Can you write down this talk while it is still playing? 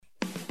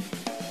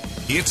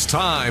It's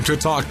time to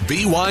talk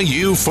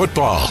BYU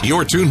football.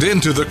 You're tuned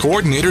in to the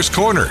Coordinator's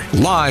Corner,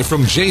 live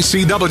from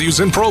JCW's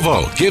in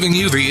Provo, giving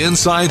you the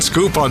inside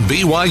scoop on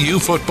BYU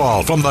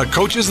football from the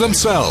coaches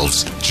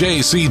themselves,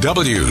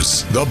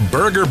 JCW's, the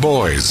Burger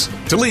Boys.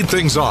 To lead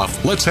things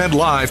off, let's head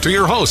live to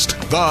your host,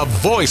 the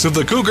voice of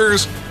the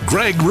Cougars,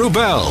 Greg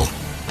Wrubell.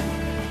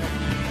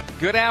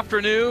 Good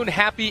afternoon.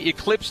 Happy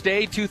Eclipse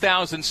Day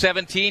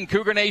 2017.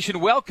 Cougar Nation,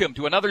 welcome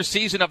to another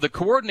season of the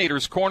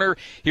Coordinator's Corner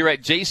here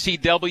at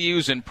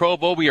JCW's in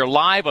Provo. We are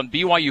live on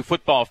BYU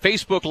Football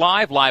Facebook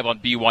Live on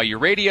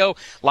BYU Radio,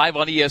 live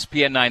on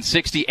ESPN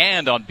 960,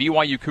 and on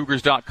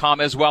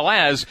BYUCougars.com, as well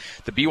as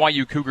the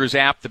BYU Cougars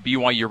app, the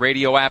BYU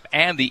Radio app,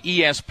 and the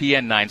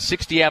ESPN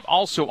 960 app,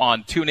 also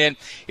on TuneIn.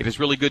 It is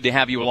really good to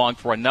have you along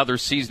for another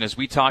season as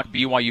we talk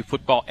BYU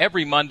football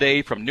every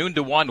Monday from noon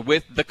to 1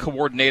 with the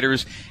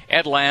coordinators,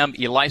 Ed Lamb,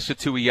 Elisa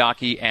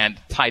Tuiaki, and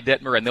Ty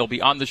Detmer, and they'll be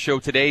on the show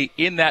today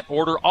in that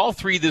order, all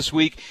three this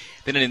week.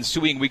 Then in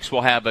ensuing weeks,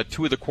 we'll have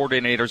two of the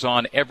coordinators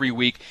on every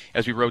week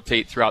as we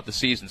rotate throughout the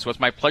season. So it's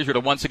my pleasure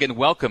to once again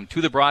welcome to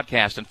the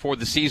broadcast and for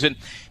the season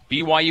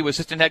BYU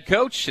assistant head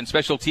coach and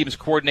special teams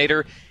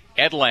coordinator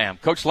Ed Lamb.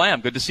 Coach Lamb,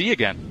 good to see you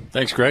again.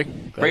 Thanks,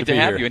 Greg. Great to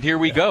have you, and here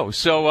we go.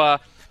 So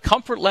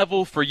comfort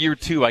level for year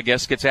two, I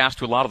guess, gets asked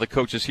to a lot of the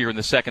coaches here in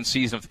the second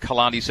season of the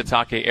Kalani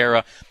Sitake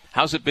era.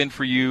 How's it been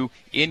for you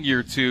in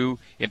year two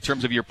in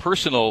terms of your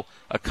personal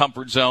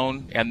comfort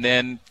zone and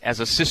then as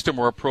a system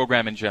or a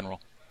program in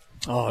general?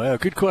 Oh, yeah,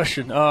 good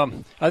question.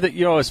 I think,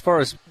 as far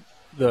as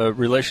the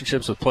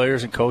relationships with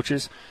players and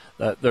coaches,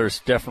 there's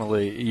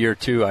definitely year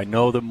two. I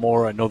know them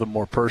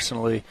more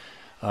personally.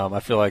 I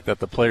feel like that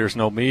the players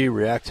know me,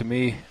 react to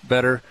me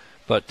better.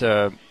 But,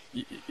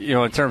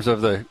 in terms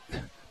of the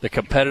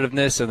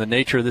competitiveness and the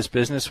nature of this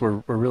business,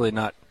 we're really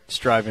not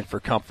striving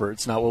for comfort.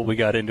 It's not what we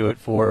got into it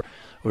for.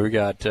 We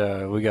got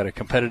a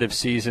competitive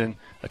season,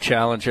 a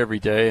challenge every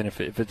day, and if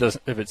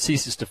it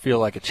ceases to feel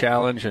like a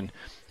challenge, and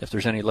if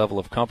there's any level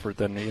of comfort,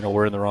 then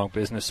we're in the wrong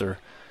business or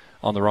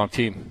on the wrong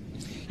team.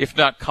 If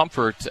not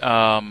comfort,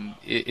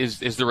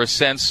 is there a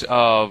sense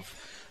of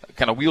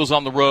kind of wheels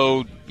on the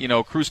road,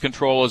 cruise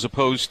control, as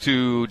opposed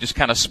to just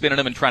kind of spinning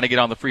them and trying to get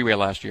on the freeway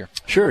last year?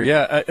 Sure,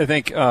 yeah. I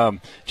think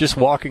just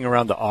walking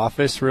around the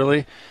office,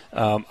 really,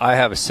 I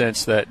have a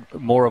sense that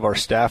more of our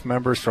staff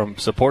members, from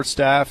support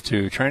staff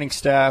to training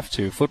staff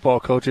to football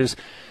coaches,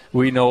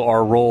 we know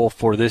our role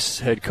for this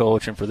head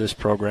coach and for this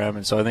program.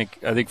 And so I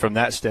think from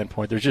that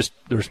standpoint,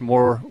 there's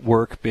more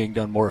work being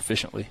done more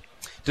efficiently.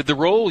 Did the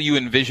role you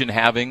envision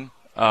having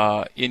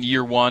in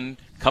year one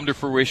come to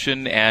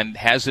fruition, and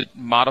has it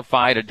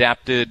modified,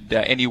 adapted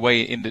any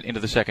way into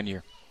the second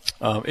year?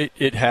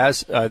 It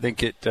has. I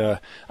think it.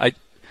 I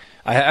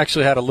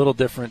actually had a little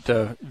different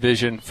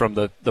vision from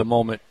the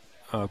moment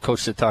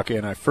Coach Sitake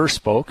and I first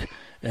spoke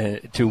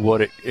to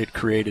what it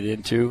created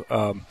into.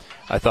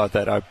 I thought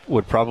that I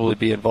would probably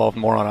be involved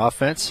more on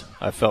offense.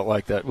 I felt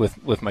like that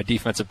with my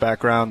defensive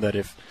background, that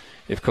if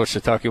Coach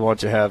Sitake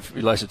wanted to have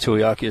Elisa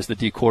Tuiaki as the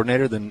D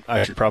coordinator, then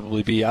I should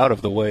probably be out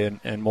of the way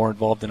and more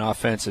involved in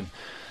offense and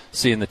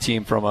seeing the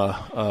team from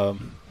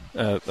an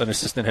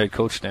assistant head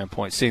coach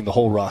standpoint, seeing the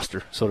whole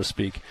roster, so to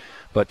speak.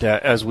 But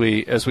as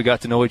we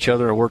got to know each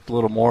other and worked a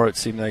little more, it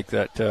seemed like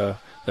that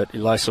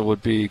Elisa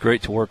would be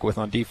great to work with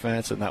on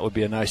defense, and that would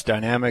be a nice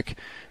dynamic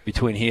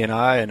between he and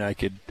I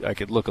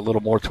could look a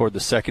little more toward the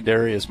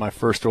secondary as my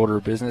first order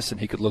of business, and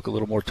he could look a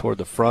little more toward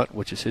the front,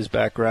 which is his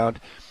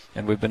background.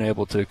 And we've been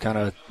able to kind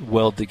of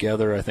weld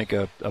together, I think,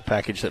 a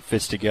package that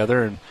fits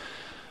together and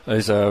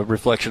is a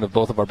reflection of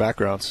both of our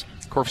backgrounds.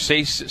 Of course,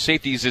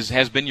 safeties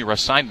has been your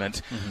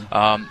assignment.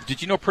 Mm-hmm.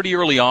 Did you know pretty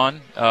early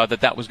on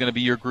that was going to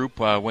be your group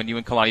when you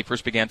and Kalani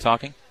first began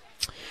talking?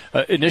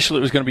 Initially,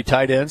 it was going to be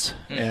tight ends,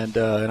 and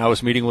I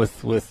was meeting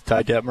with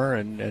Ty Detmer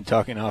and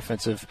talking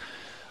offensive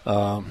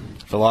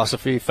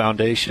philosophy,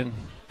 foundation,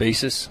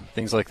 basis,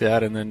 things like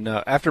that. And then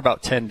after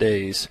about 10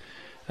 days,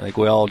 I think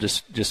we all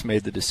just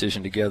made the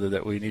decision together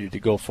that we needed to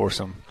go for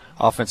some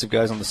offensive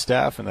guys on the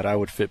staff and that I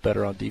would fit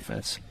better on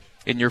defense.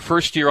 In your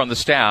first year on the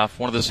staff,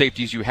 one of the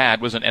safeties you had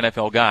was an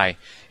NFL guy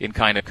in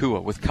Kai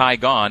Nakua. With Kai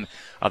gone,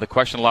 the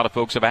question a lot of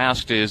folks have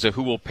asked is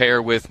who will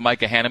pair with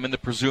Micah Hanneman, the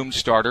presumed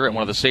starter, at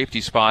one of the safety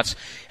spots.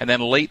 And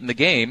then late in the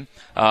game,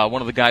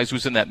 one of the guys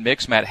who's in that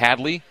mix, Matt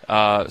Hadley,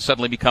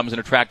 suddenly becomes an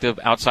attractive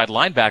outside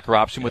linebacker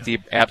option with the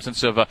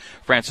absence of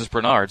Francis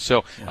Bernard.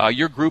 So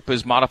your group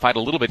has modified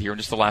a little bit here in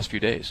just the last few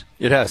days.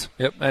 It has,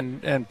 yep,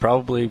 and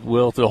probably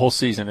will the whole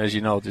season. As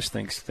you know, just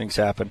things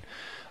happen.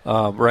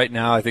 Right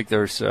now, I think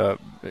there's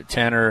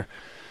Tanner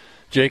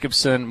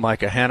Jacobson,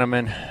 Micah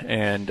Hanneman,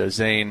 and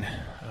Zane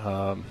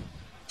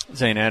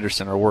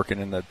Anderson are working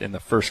in the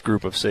first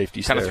group of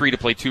safeties. Kind of 3 to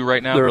play 2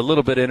 right now? They're a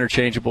little bit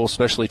interchangeable,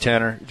 especially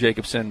Tanner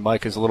Jacobson.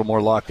 Mike is a little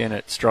more locked in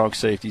at strong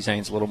safety.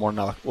 Zane's a little more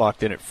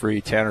locked in at free.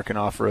 Tanner can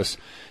offer us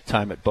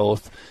time at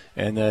both.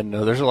 And then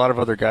there's a lot of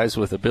other guys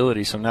with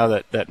ability. So now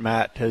that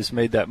Matt has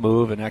made that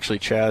move, and actually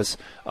Chaz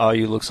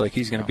Ayu looks like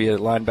he's going to be a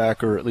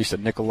linebacker, or at least a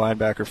nickel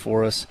linebacker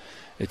for us,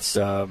 it's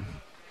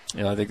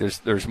I think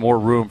there's more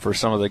room for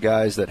some of the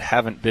guys that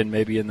haven't been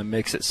maybe in the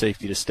mix at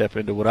safety to step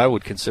into what I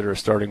would consider a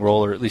starting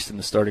role, or at least in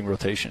the starting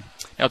rotation.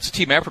 Now, it's a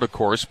team effort, of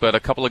course, but a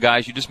couple of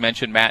guys you just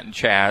mentioned, Matt and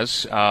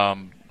Chaz,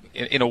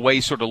 in a way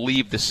sort of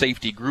leave the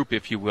safety group,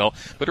 if you will.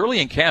 But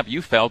early in camp,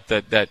 you felt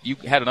that you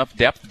had enough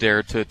depth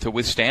there to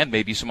withstand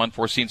maybe some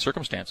unforeseen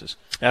circumstances.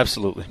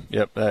 Absolutely.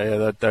 Yep.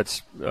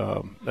 That's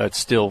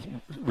still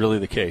really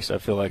the case. I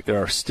feel like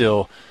there are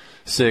still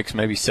 6,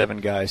 maybe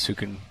 7 guys who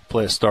can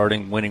play a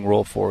starting winning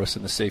role for us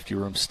in the safety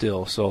room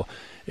still. So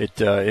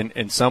it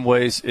in some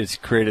ways it's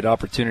created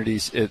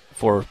opportunities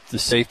for the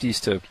safeties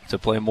to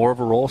play more of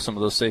a role, some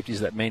of those safeties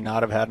that may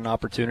not have had an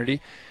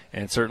opportunity.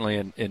 And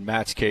certainly in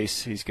Matt's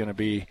case, he's going to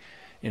be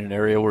in an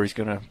area where he's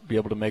going to be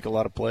able to make a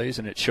lot of plays,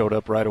 and it showed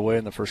up right away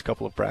in the first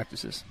couple of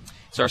practices.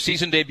 It's our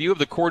season debut of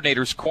the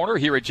Coordinator's Corner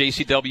here at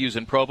JCW's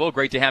in Provo.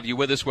 Great to have you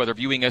with us, whether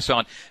viewing us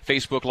on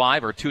Facebook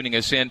Live or tuning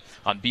us in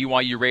on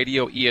BYU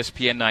Radio,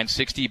 ESPN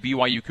 960,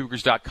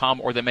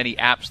 BYUCougars.com, or the many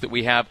apps that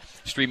we have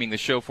streaming the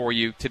show for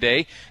you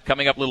today.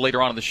 Coming up a little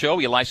later on in the show,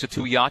 Elisa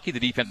Tuiaki, the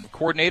defensive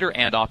coordinator,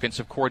 and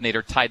offensive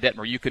coordinator Ty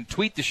Detmer. You can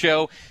tweet the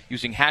show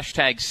using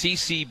hashtag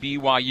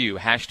CCBYU,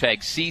 hashtag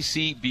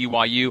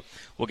CCBYU.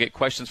 We'll get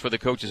questions for the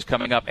coaches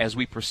coming up as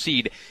we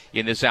proceed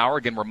in this hour.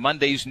 Again, we're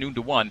Mondays noon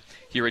to 1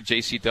 here at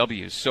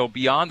JCW. So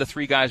beyond the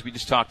 3 guys we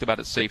just talked about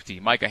at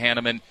safety, Micah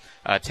Hanneman,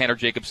 Tanner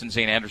Jacobson,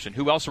 Zane Anderson,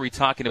 who else are we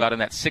talking about in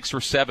that 6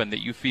 or 7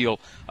 that you feel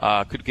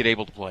could get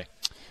able to play?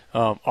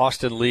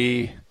 Austin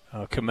Lee,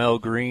 Kamel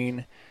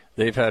Green.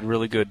 They've had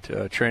really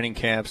good training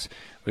camps.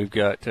 We've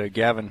got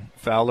Gavin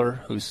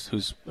Fowler,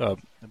 who's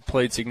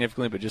played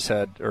significantly,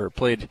 but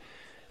played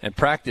and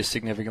practiced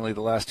significantly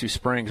the last 2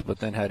 springs, but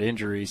then had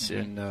injuries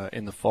in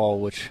the fall,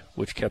 which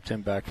kept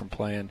him back from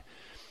playing.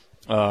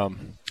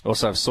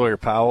 Also have Sawyer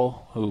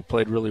Powell, who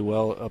played really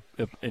well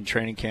up in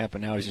training camp,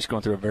 and now he's just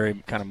going through a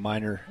very kind of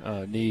minor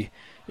knee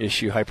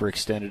issue,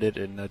 hyperextended it,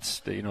 and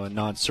that's a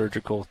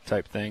non-surgical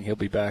type thing. He'll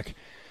be back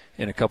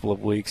in a couple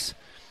of weeks.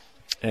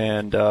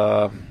 And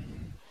I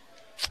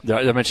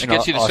mentioned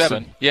gets you to Austin,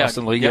 7. Yeah.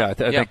 Austin Lee. Yeah,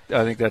 I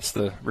think that's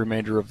the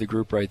remainder of the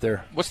group right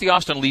there. What's the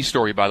Austin Lee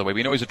story, by the way?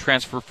 We know he's a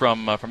transfer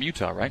from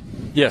Utah, right?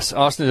 Yes,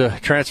 Austin's a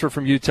transfer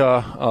from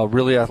Utah. A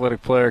really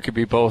athletic player. Could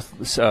be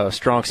both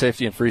strong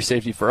safety and free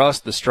safety. For us,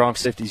 the strong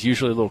safety is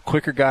usually a little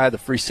quicker guy. The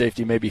free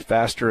safety may be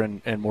faster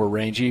and more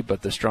rangy,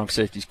 but the strong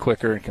safety is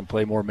quicker and can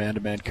play more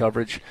man-to-man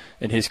coverage.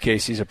 In his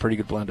case, he's a pretty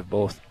good blend of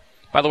both.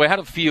 By the way, how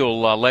did it feel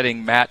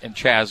letting Matt and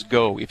Chaz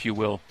go, if you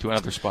will, to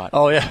another spot?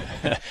 Oh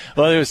yeah,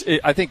 well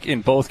I think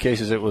in both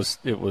cases it was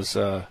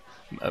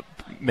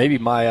maybe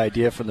my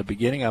idea from the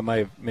beginning. I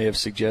may have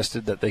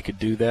suggested that they could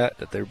do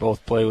that they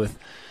both play with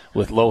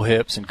low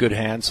hips and good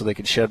hands, so they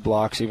can shed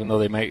blocks, even though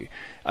they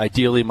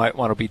ideally might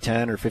want to be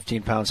 10 or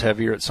 15 pounds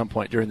heavier at some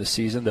point during the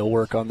season. They'll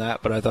work on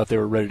that, but I thought they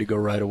were ready to go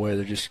right away.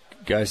 They're just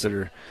guys that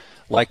are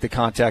like the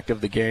contact of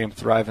the game,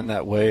 thrive in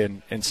that way,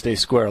 and stay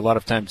square. A lot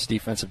of times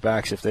defensive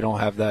backs, if they don't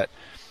have that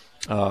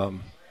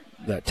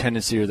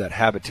tendency or that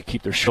habit to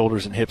keep their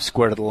shoulders and hips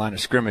square to the line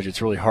of scrimmage,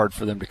 it's really hard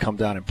for them to come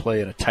down and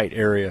play in a tight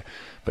area.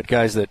 But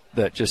guys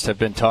that just have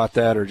been taught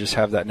that, or just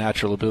have that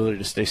natural ability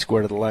to stay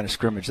square to the line of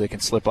scrimmage, they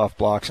can slip off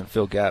blocks and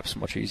fill gaps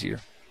much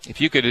easier. If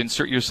you could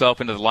insert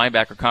yourself into the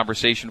linebacker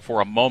conversation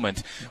for a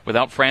moment,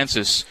 without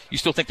Francis, you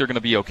still think they're going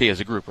to be okay as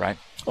a group, right?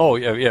 Oh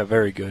yeah,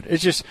 very good.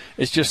 It's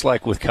just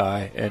like with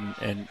Kai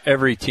and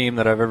every team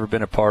that I've ever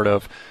been a part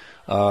of.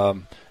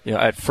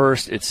 At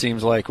first it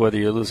seems like whether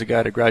you lose a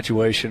guy to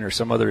graduation or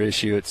some other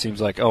issue, it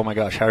seems like, oh my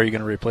gosh, how are you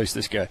going to replace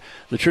this guy?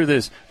 The truth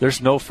is, there's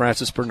no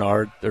Francis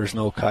Bernard, there's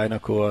no Kai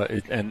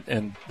Nakua,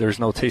 and there's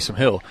no Taysom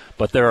Hill,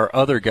 but there are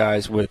other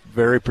guys with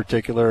very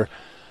particular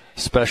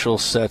special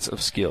sets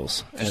of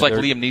skills. Just like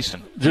Liam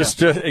Neeson.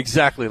 Just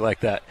exactly like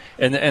that.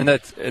 And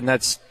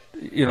that's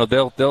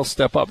they'll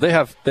step up. They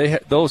have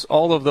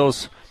all of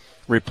those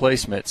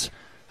replacements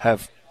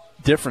have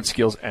different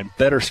skills and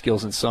better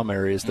skills in some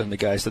areas than the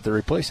guys that they're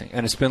replacing.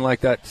 And it's been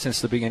like that since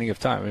the beginning of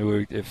time. I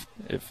mean,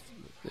 if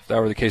that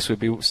were the case, we'd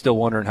be still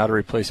wondering how to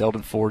replace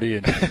Eldon Forty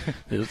and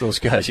those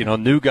guys.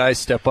 New guys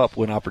step up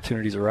when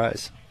opportunities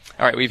arise.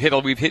 All right, we've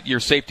hit your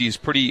safeties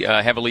pretty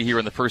heavily here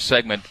in the first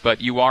segment,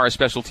 but you are a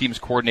special teams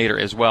coordinator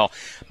as well.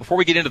 Before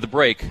we get into the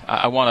break,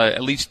 I want to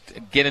at least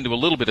get into a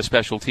little bit of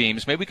special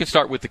teams. Maybe we can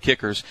start with the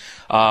kickers,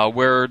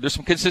 where there's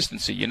some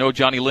consistency.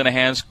 Johnny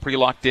Linehan's pretty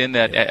locked in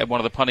at one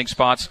of the punting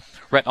spots.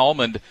 Rhett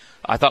Almond,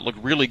 I thought, looked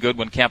really good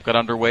when camp got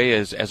underway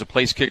as a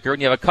place kicker.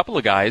 And you have a couple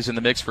of guys in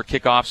the mix for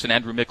kickoffs, and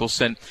Andrew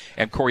Mickelson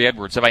and Corey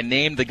Edwards. Have I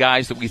named the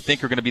guys that we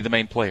think are going to be the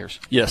main players?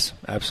 Yes,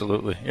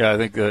 absolutely. Yeah, I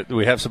think that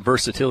we have some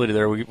versatility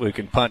there. We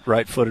can punt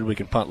right-footed. We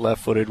can punt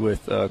left-footed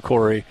with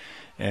Corey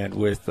and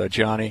with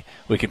Johnny.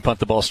 We can punt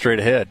the ball straight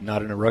ahead,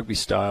 not in a rugby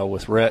style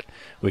with Rhett.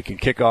 We can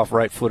kick off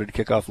right-footed,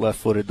 kick off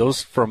left-footed.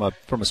 Those, from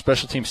a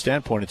special team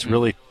standpoint, it's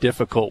really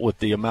difficult with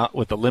the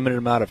limited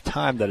amount of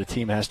time that a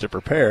team has to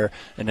prepare,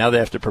 and now they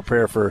have to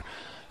prepare for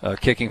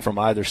kicking from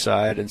either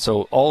side. And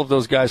so all of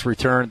those guys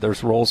return.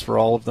 There's roles for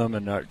all of them,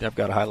 and they've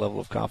got a high level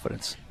of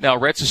confidence. Now,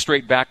 Rhett's a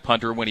straight back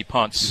punter when he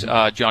punts.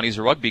 Johnny's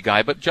a rugby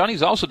guy, but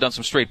Johnny's also done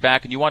some straight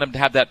back, and you want him to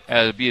have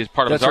that be as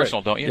part of his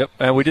arsenal, don't you? Yep,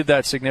 and we did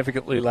that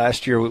significantly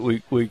last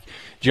year.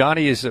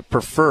 Johnny is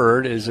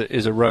preferred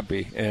is a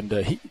rugby,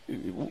 and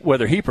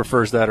whether he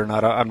prefers that or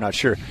not, I'm not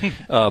sure.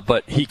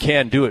 But he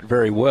can do it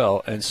very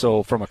well, and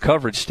so from a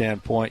coverage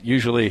standpoint,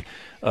 usually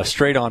a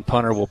straight-on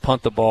punter will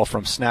punt the ball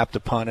from snap to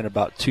punt in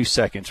about 2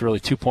 seconds. Really,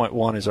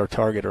 2.1 is our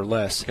target or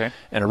less. Okay.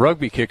 And a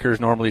rugby kicker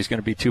normally is going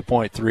to be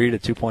 2.3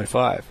 to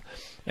 2.5.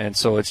 And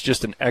so it's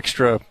just an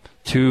extra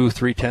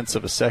 2-3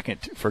 of a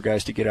second for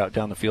guys to get out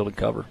down the field and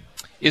cover.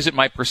 Is it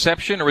my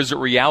perception or is it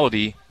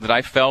reality that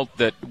I felt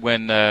that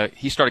when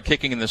he started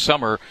kicking in the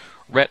summer,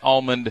 Rhett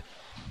Almond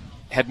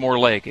had more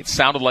leg? It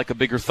sounded like a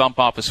bigger thump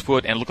off his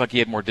foot and looked like he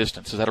had more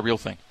distance. Is that a real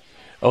thing?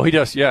 Oh, he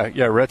does. Yeah.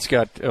 Rhett's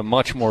got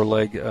much more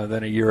leg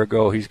than a year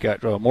ago. He's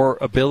got more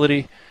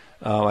ability.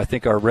 I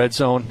think our red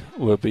zone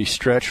will be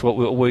stretched.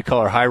 What we call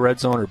our high red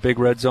zone or big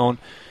red zone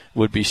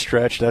would be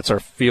stretched. That's our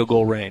field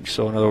goal range.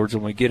 So, in other words,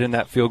 when we get in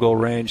that field goal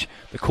range,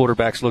 the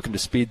quarterback's looking to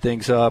speed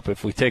things up.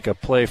 If we take a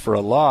play for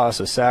a loss,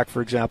 a sack,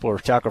 for example, or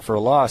a tackle for a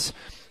loss,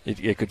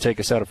 it could take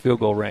us out of field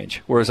goal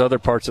range. Whereas other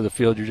parts of the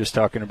field, you're just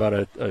talking about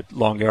a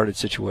long yardage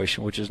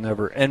situation, which is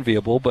never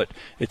enviable, but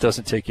it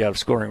doesn't take you out of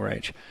scoring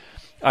range.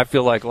 I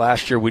feel like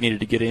last year we needed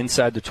to get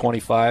inside the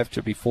 25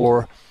 to be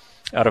 4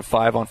 out of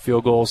 5 on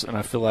field goals, and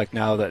I feel like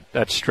now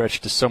that's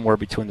stretched to somewhere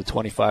between the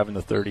 25 and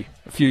the 30.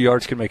 A few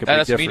yards can make a big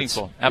difference. That's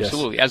meaningful,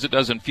 absolutely, yes. As it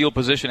does in field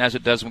position, as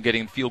it does when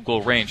getting in field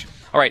goal range.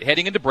 All right,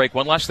 heading into break,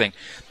 one last thing.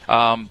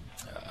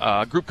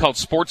 A group called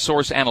Sports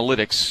Source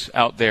Analytics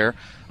out there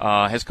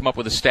has come up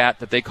with a stat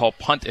that they call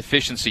punt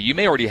efficiency. You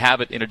may already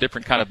have it in a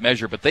different kind of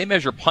measure, but they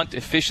measure punt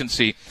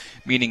efficiency,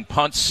 meaning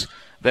punts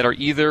that are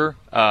either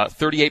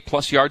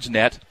 38-plus yards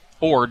net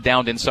or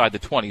downed inside the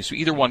 20. So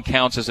either one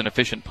counts as an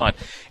efficient punt,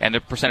 and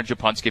the percentage of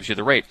punts gives you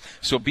the rate.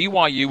 So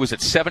BYU was at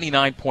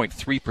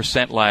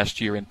 79.3%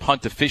 last year in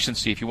punt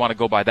efficiency, if you want to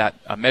go by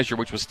that measure,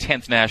 which was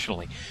 10th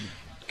nationally.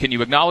 Can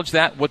you acknowledge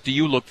that? What do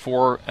you look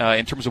for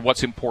in terms of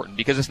what's important?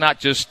 Because it's not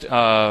just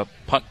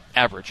punt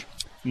average.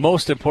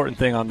 Most important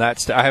thing on that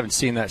stat, I haven't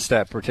seen that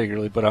stat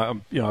particularly, but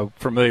I'm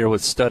familiar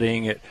with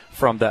studying it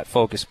from that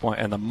focus point.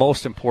 And the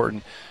most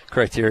important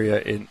criteria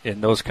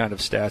in those kind of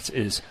stats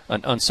is an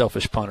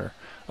unselfish punter.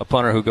 A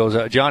punter who goes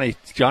out. Johnny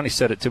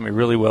said it to me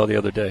really well the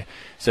other day. He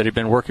said he'd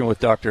been working with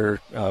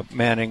Dr.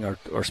 Manning,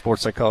 our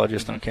sports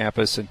psychologist on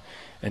campus, and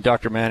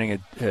Dr.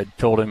 Manning had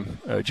told him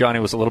Johnny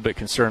was a little bit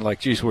concerned, like,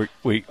 geez,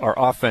 our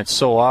offense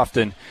so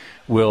often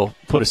will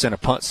put us in a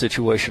punt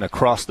situation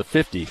across the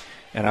 50,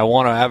 and I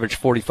want to average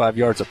 45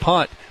 yards a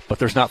punt, but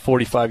there's not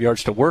 45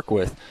 yards to work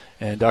with.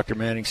 And Dr.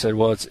 Manning said,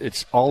 well,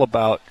 it's all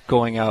about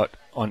going out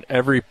on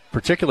every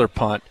particular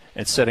punt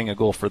and setting a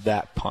goal for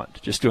that punt,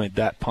 just doing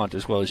that punt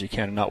as well as you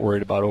can and not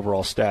worried about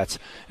overall stats.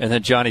 And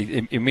then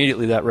Johnny,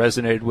 immediately that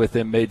resonated with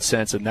him, made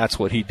sense, and that's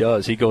what he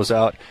does. He goes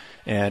out,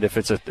 and if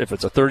it's a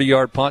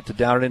 30-yard punt to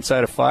down it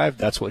inside of 5,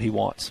 that's what he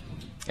wants.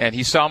 And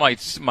he saw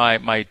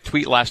my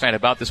tweet last night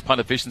about this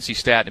punt efficiency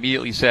stat and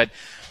immediately said,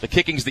 the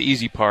kicking's the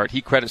easy part.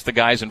 He credits the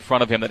guys in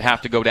front of him that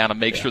have to go down and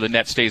make sure the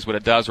net stays what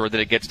it does or that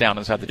it gets down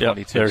inside the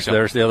 22.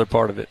 There's the other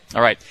part of it.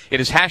 All right. It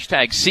is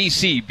hashtag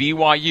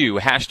CCBYU,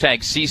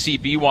 hashtag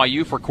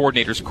CCBYU for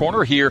Coordinator's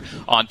Corner here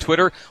on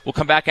Twitter. We'll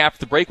come back after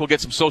the break. We'll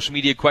get some social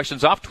media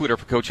questions off Twitter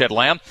for Coach Ed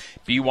Lamb.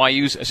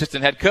 BYU's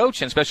assistant head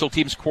coach and special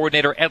teams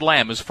coordinator Ed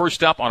Lamb is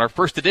first up on our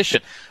first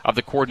edition of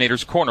the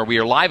Coordinator's Corner. We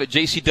are live at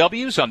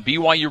JCW's on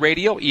BYU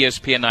Radio,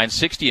 ESPN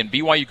 960, and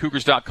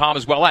BYUCougars.com,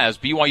 as well as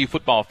BYU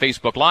Football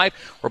Facebook Live.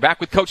 We're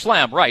back with Coach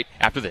Lamb right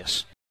after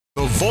this.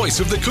 The voice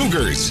of the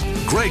Cougars,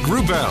 Greg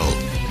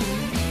Wrubell.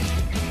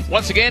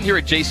 Once again here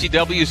at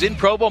JCW's in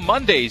Provo,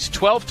 Mondays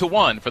 12 to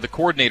 1 for the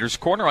Coordinator's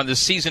Corner on this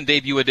season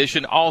debut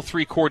edition. All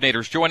 3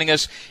 coordinators joining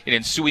us. In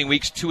ensuing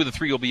weeks, 2 of the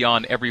 3 will be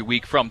on every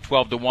week from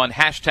 12 to 1.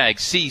 Hashtag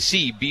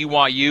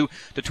CCBYU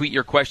to tweet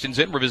your questions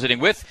in. We're visiting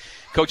with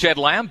Coach Ed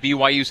Lamb,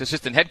 BYU's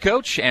assistant head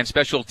coach and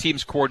special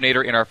teams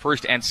coordinator in our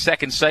first and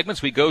second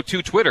segments. We go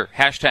to Twitter,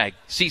 hashtag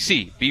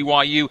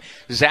CCBYU.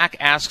 Zach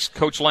asks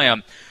Coach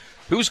Lamb,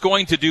 who's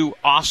going to do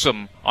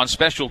awesome on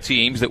special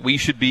teams that we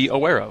should be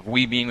aware of?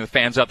 We being the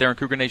fans out there in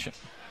Cougar Nation.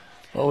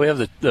 Well, we have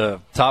the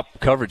top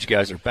coverage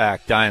guys are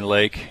back. Diane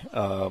Lake,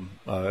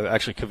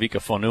 actually Kavika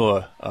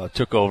Fonua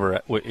took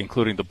over,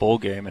 including the bowl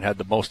game, and had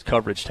the most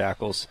coverage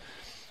tackles.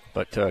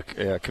 But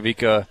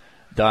Kavika,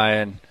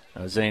 Diane,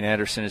 Zane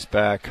Anderson is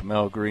back,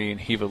 Kamel Green,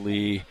 Hiva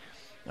Lee,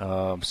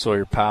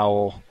 Sawyer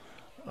Powell,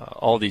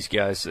 all these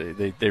guys,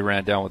 they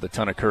ran down with a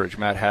ton of courage.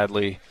 Matt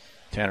Hadley,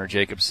 Tanner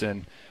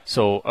Jacobson.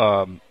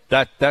 So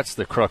that's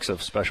the crux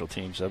of special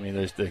teams. I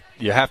mean,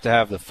 you have to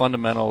have the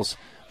fundamentals,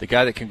 the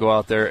guy that can go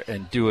out there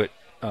and do it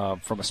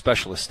from a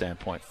specialist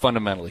standpoint,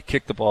 fundamentally,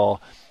 kick the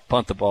ball,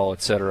 punt the ball,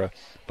 etc.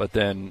 But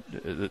then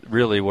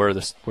really where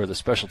the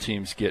special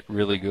teams get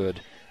really good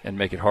and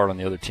make it hard on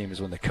the other team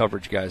is when the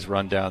coverage guys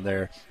run down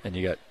there and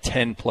you got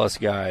 10-plus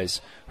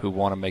guys who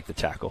want to make the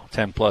tackle.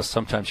 10-plus,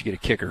 sometimes you get a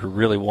kicker who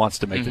really wants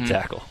to make the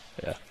tackle.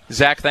 Yeah.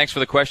 Zach, thanks for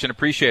the question.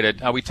 Appreciate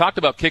it. We talked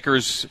about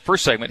kickers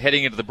first segment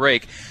heading into the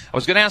break. I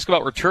was going to ask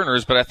about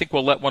returners, but I think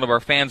we'll let one of our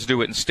fans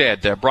do it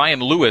instead. Brian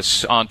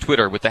Lewis on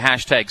Twitter with the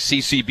hashtag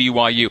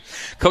CCBYU.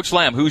 Coach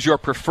Lamb, who's your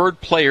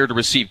preferred player to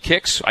receive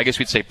kicks? I guess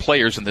we'd say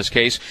players in this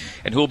case.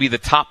 And who will be the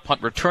top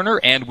punt returner?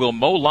 And will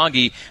Mo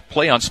Langi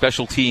play on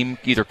special team,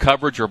 either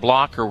coverage or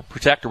block or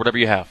protect or whatever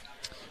you have?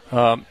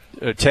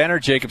 Tanner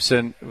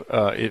Jacobson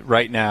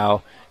right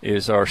now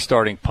is our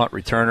starting punt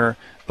returner,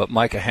 but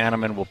Micah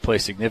Hanneman will play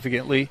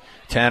significantly.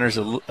 Tanner's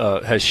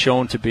has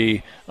shown to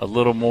be a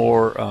little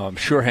more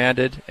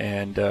sure-handed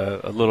and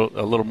a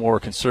little more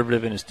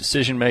conservative in his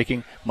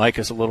decision-making.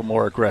 Micah's a little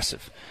more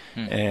aggressive.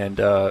 And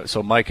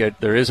so Micah,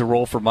 there is a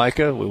role for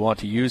Micah. We want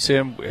to use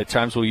him. At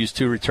times we'll use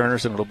two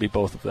returners, and it'll be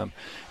both of them.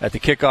 At the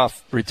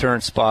kickoff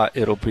return spot,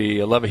 it'll be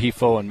Aleva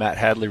Hifo and Matt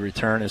Hadley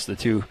return as the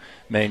two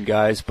main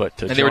guys.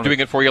 But and they were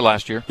doing it for you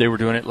last year. They were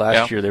doing it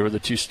last year. They were the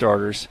two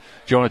starters.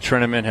 Jonah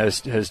Trineman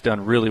has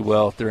done really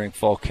well during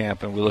fall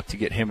camp, and we look to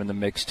get him in the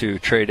mix too.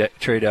 Trey Dye,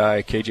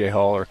 KJ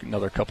Hall are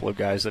another couple of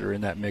guys that are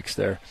in that mix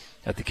there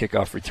at the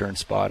kickoff return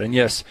spot. And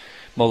yes,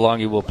 Mo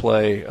Langi will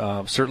play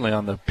certainly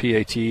on the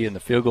PAT and the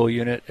field goal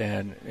unit,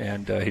 and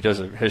he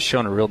has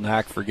shown a real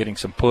knack for getting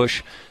some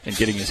push and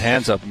getting his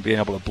hands up and being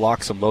able to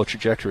block some low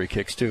trajectory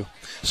kicks too.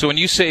 So when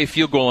you say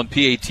field goal and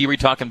PAT, are we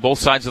talking both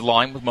sides of the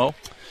line with Mo?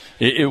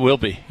 It will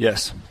be,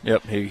 yes.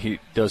 Yep, he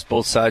does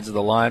both sides of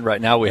the line.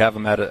 Right now we have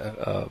him at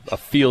a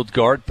field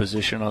guard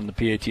position on the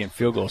PAT and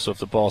field goal. So if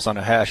the ball's on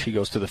a hash, he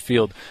goes to the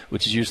field,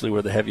 which is usually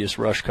where the heaviest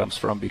rush comes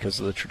from because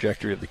of the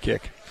trajectory of the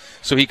kick.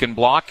 So he can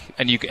block,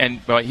 and he can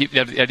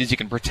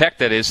protect.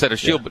 That is, set a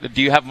shield. Yeah. But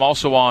do you have him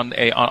also on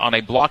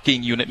a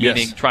blocking unit,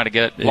 meaning trying to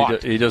get it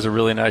blocked? He does a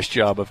really nice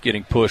job of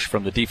getting push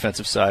from the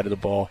defensive side of the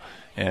ball.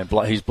 And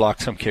he's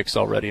blocked some kicks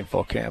already in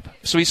fall camp.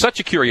 So he's such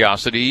a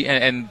curiosity,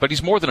 but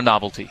he's more than a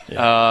novelty.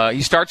 Yeah.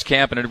 He starts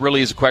camp, and it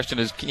really is a question: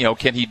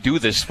 can he do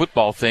this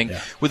football thing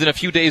within a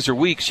few days or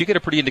weeks? You get a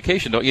pretty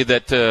indication, don't you,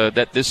 that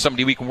this is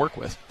somebody we can work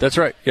with? That's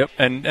right. Yep,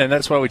 and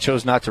that's why we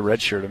chose not to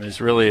redshirt him.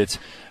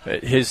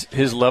 It's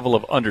his level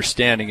of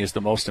understanding is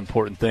the most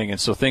important thing,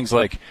 and so things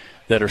like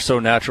that are so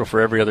natural for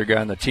every other guy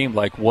on the team,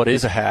 like what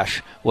is a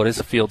hash, what is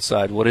a field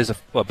side, what is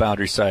a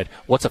boundary side,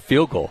 what's a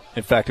field goal.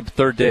 In fact, the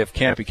third day of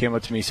camp, he came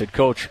up to me and said,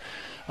 Coach,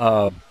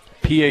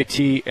 PAT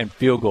and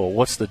field goal,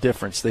 what's the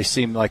difference? They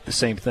seem like the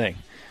same thing.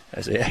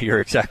 I said, yeah,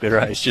 you're exactly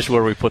right. It's just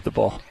where we put the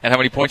ball. And how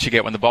many points you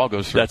get when the ball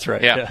goes through. That's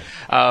right.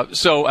 Yeah.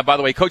 So, by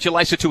the way, Coach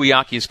Ilaisa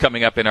Tuiaki is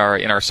coming up in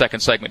our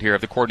second segment here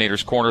of the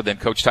Coordinator's Corner. Then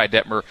Coach Ty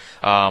Detmer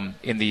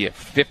in the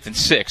 5th and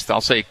 6th.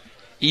 I'll say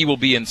E will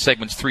be in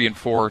segments 3 and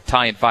 4,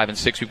 Ty in 5 and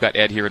 6. We've got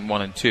Ed here in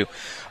 1 and 2.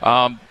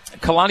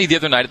 Kalani the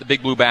other night at the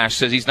Big Blue Bash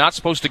says he's not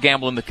supposed to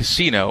gamble in the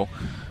casino,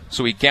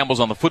 so he gambles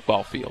on the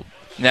football field.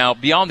 Now,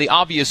 beyond the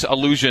obvious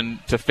allusion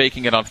to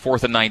faking it on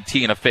 4th and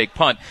 19, a fake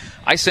punt,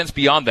 I sense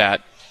beyond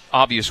that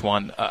obvious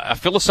one, a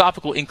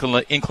philosophical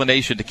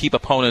inclination to keep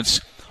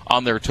opponents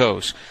on their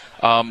toes.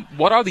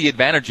 What are the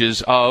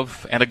advantages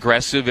of an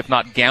aggressive, if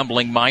not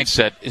gambling,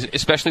 mindset,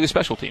 especially with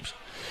special teams?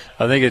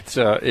 I think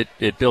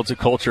it builds a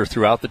culture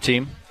throughout the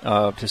team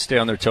to stay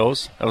on their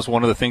toes. That was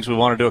one of the things we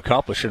wanted to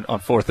accomplish on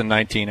 4th and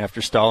 19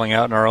 after stalling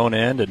out in our own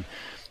end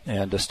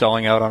and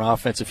stalling out on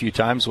offense a few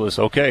times was,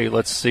 okay,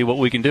 let's see what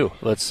we can do.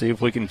 Let's see if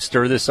we can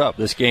stir this up.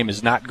 This game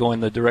is not going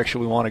the direction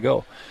we want to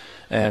go.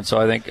 And so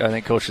I think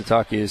Coach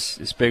Sitake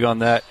is big on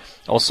that.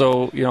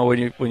 Also,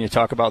 when you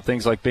talk about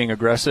things like being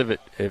aggressive,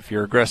 if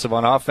you're aggressive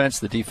on offense,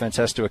 the defense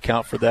has to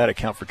account for that,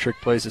 account for trick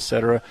plays,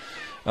 etc.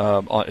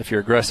 If you're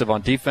aggressive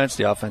on defense,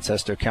 the offense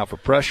has to account for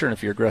pressure, and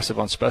if you're aggressive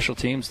on special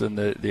teams, then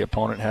the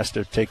opponent has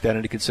to take that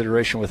into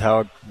consideration with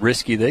how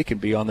risky they can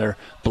be on their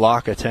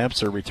block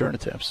attempts or return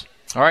attempts.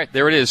 All right,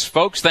 there it is,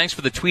 folks. Thanks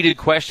for the tweeted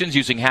questions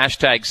using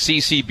hashtag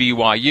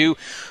CCBYU.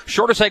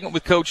 Shorter segment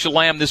with Coach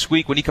Lamb this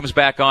week. When he comes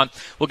back on,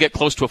 we'll get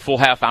close to a full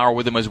half hour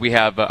with him as we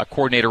have a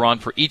coordinator on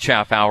for each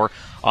half hour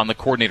on the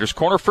Coordinator's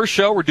Corner. First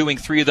show, we're doing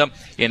 3 of them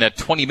in a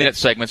 20-minute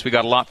segments. We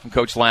got a lot from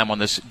Coach Lamb on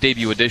this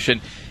debut edition.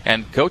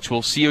 And, Coach,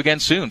 we'll see you again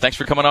soon. Thanks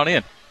for coming on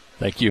in.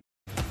 Thank you.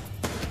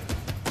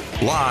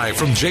 Live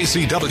from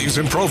JCW's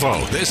in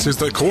Provo, this is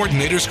the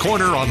Coordinator's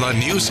Corner on the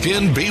new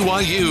skin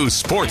BYU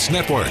Sports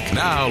Network.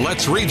 Now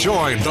let's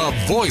rejoin the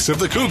voice of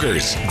the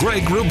Cougars,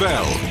 Greg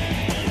Wrubell.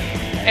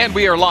 And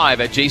we are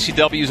live at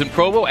JCW's in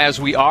Provo,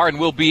 as we are and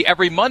will be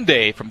every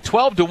Monday from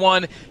 12 to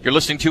 1. You're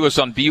listening to us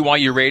on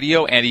BYU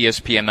Radio and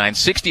ESPN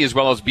 960, as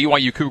well as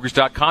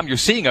BYUCougars.com. You're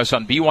seeing us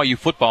on BYU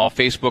Football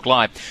Facebook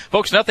Live.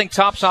 Folks, nothing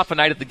tops off a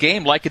night at the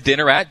game like a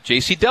dinner at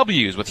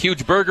JCW's with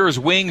huge burgers,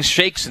 wings,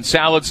 shakes, and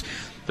salads.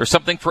 There's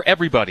something for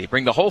everybody.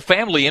 Bring the whole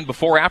family in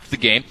before or after the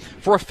game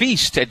for a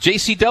feast at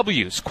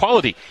JCW's.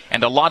 Quality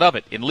and a lot of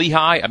it in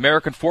Lehigh,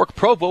 American Fork,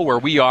 Provo, where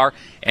we are,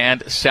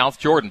 and South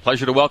Jordan.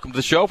 Pleasure to welcome to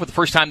the show for the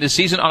first time this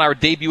season on our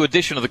debut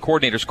edition of the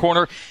Coordinator's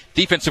Corner,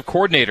 defensive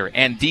coordinator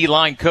and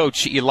D-line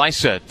coach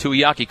Ilaisa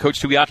Tuiaki. Coach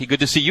Tuiaki,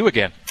 good to see you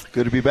again.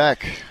 Good to be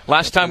back.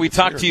 Last time we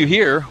talked to you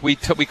here, we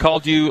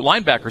called you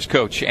linebackers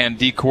coach and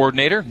D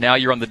coordinator. Now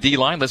you're on the D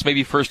line. Let's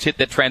maybe first hit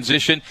that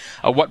transition.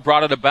 What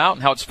brought it about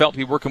and how it's felt to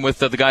be working with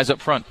the guys up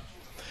front.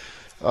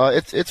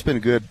 It's been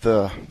good.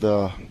 One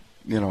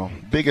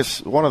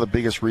of the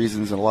biggest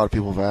reasons, and a lot of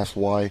people have asked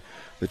why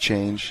the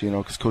change.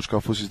 Because Coach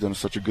Kaufusi's done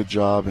such a good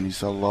job, and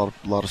he's had a lot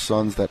of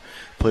sons that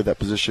play that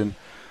position.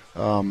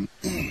 I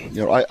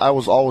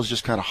was always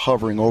just kind of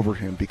hovering over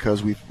him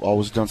because we've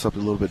always done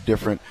something a little bit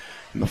different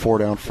in the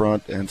 4-down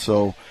front, and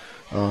so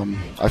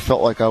I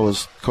felt like I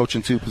was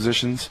coaching two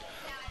positions,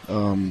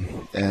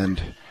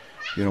 and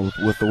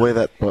with the way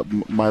that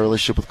my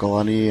relationship with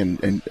Kalani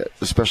and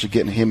especially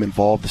getting him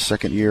involved the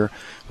second year,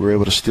 we were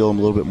able to steal him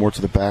a little bit more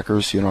to the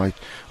backers. I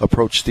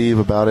approached Steve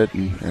about it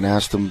and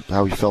asked him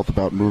how he felt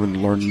about moving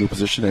and learning a new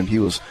position, and he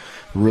was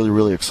really,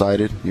 really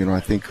excited.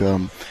 I think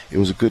it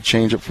was a good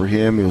change-up for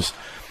him. It was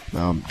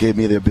gave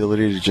me the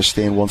ability to just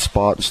stay in one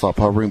spot and stop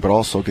hovering, but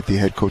also get the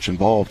head coach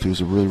involved, who's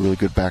a really, really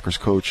good backers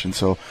coach. And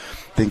so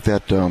I think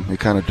that it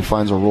kind of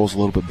defines our roles a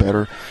little bit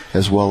better,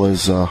 as well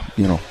as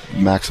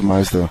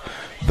maximize the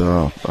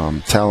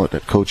talent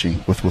at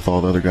coaching with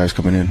all the other guys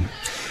coming in.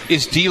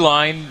 Is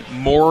D-line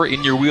more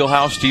in your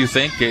wheelhouse, do you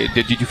think?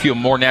 Did you feel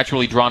more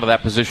naturally drawn to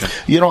that position?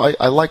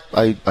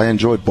 I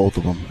enjoyed both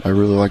of them. I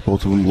really like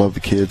both of them, love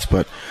the kids,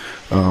 but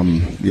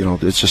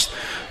it's just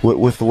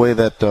with the way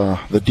that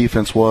the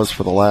defense was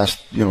for the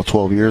last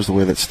 12 years, the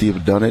way that Steve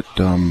had done it,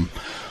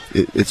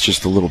 it's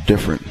just a little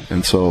different.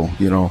 And so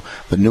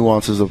the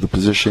nuances of the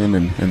position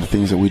and the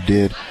things that we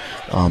did,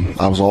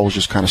 I was always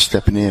just kind of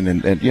stepping in,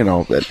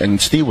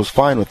 and Steve was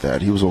fine with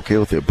that. He was okay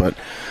with it, but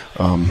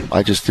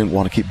I just didn't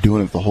want to keep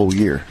doing it the whole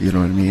year. You know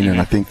what I mean? And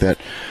I think that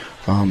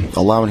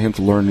allowing him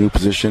to learn a new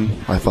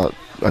position, I thought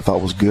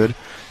was good.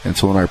 And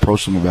so when I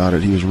approached him about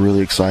it, he was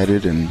really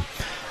excited, and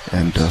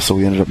so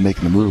we ended up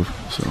making the move.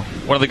 So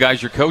one of the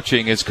guys you're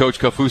coaching is Coach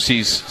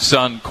Kaufusi's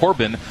son,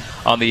 Corbin,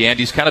 on the end.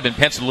 He's kind of been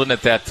penciled in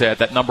at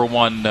that number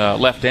one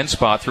left end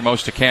spot through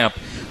most of camp.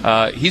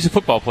 He's a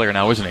football player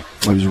now, isn't he?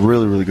 He's a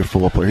really, really good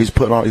football player. He's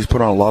put on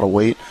a lot of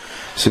weight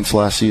since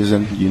last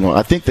season.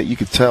 I think that you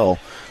could tell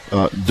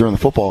during the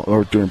football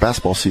or during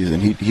basketball season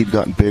he'd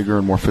gotten bigger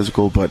and more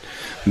physical, but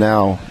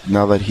now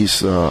that he's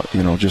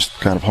just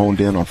kind of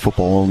honed in on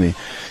football only,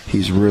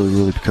 he's really,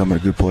 really becoming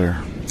a good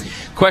player.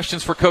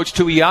 Questions for Coach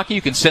Tuiaki,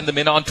 you can send them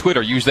in on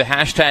Twitter. Use the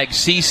hashtag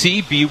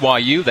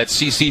CCBYU. That's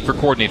CC for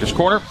Coordinator's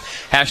Corner.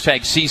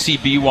 Hashtag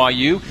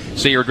CCBYU.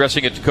 Say you're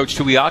addressing it to Coach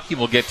Tuiaki, and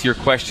we'll get to your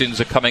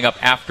questions coming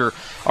up after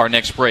our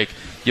next break.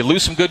 You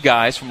lose some good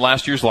guys from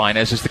last year's line,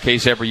 as is the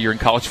case every year in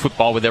college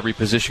football with every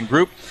position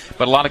group,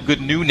 but a lot of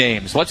good new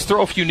names. Let's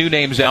throw a few new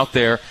names out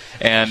there,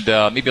 and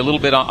maybe a little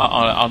bit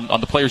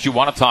on the players you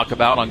want to talk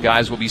about, on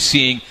guys we'll be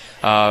seeing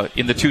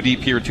in the 2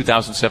 deep here in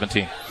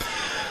 2017.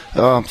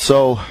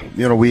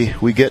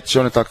 We get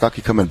Jonah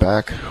Takitaki coming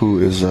back, who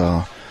is,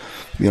 I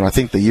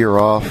think the year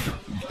off,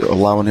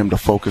 allowing him to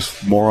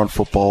focus more on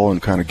football and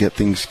kind of get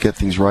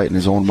things right in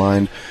his own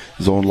mind,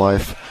 his own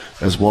life,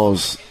 as well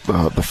as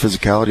the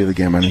physicality of the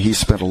game. I mean, he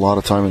spent a lot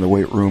of time in the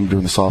weight room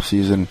during this off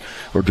season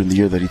or during the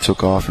year that he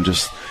took off, and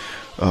just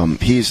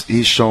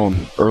he's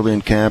shown early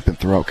in camp and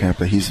throughout camp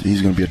that he's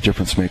going to be a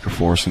difference maker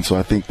for us. And so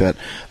I think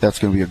that's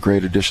going to be a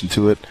great addition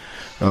to it.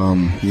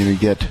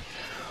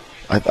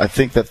 I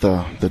think that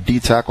the D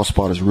tackle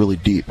spot is really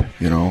deep.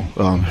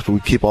 If we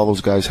keep all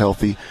those guys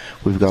healthy,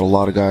 we've got a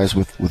lot of guys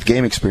with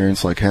game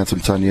experience like Handsome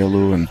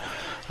Tanielu and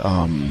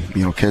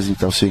Kesni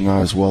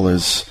Tausinga, as well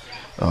as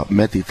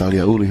Meti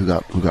Taliauli,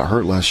 who got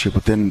hurt last year.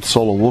 But then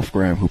Solo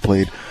Wolfgram, who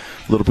played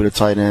a little bit of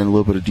tight end, a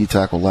little bit of D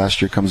tackle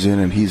last year, comes in,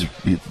 and he's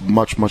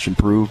much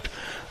improved.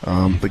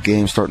 The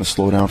game's starting to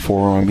slow down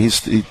for him.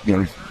 He's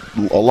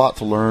a lot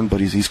to learn,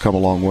 but he's come a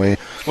long way.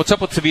 What's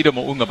up with Tavita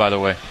Mo'unga, by the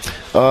way?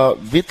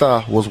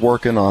 Vita was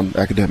working on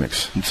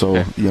academics, and so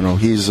okay.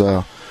 He's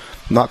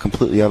not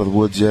completely out of the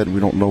woods yet. We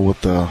don't know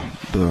what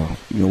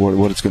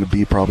what it's going to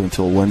be probably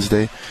until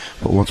Wednesday.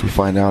 But once we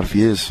find out if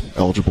he is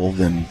eligible,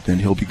 then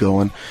he'll be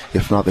going.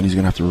 If not, then he's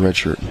going to have to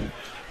redshirt.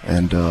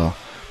 And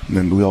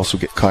then we also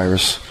get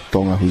Kairos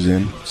Tonga, who's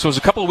in. So it was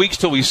a couple of weeks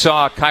till we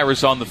saw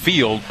Kairos on the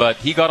field, but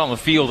he got on the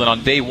field, and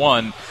on day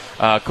one,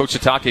 Coach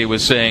Satake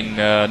was saying,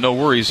 no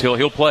worries,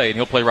 he'll play, and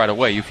he'll play right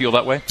away. You feel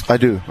that way? I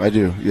do.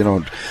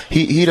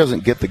 He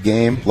doesn't get the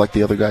game like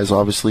the other guys,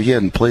 obviously. He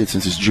hadn't played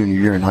since his junior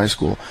year in high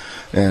school.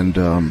 And,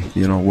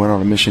 went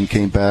on a mission,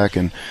 came back,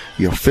 and,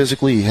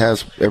 physically he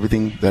has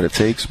everything that it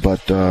takes, but,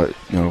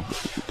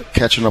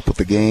 catching up with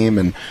the game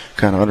and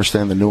kind of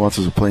understand the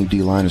nuances of playing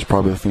D-line is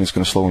probably the thing that's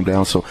going to slow him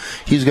down. So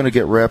he's going to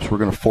get reps. We're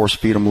going to force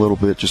feed him a little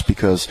bit just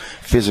because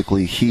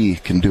physically he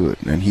can do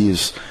it, and he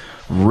is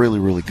really,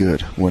 really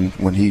good when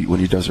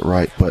he does it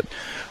right. But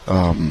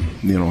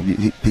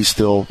he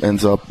still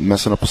ends up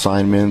messing up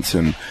assignments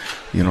and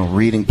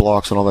reading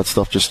blocks and all that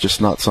stuff.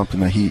 Just not something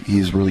that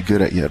he's really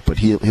good at yet. But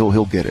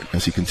he'll get it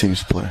as he continues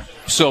to play.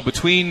 So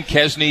between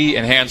Kesni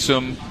and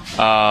Handsome,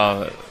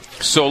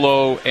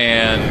 Solo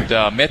and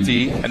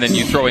Meti, and then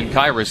you throw in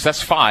Kairos.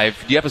 That's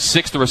 5. Do you have a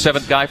 6th or a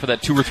 7th guy for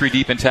that 2 or 3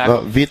 deep in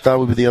tackle? Vita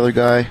would be the other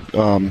guy.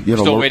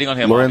 Still waiting on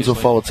him. Lorenzo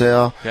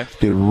Falatea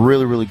did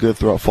really, really good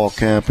throughout fall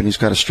camp, and he's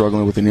kind of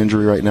struggling with an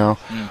injury right now.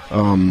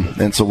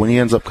 And so when he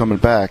ends up coming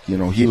back,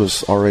 he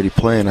was already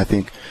playing, I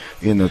think,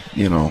 in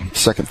the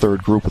second,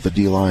 third group with the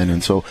D line,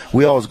 and so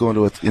we always go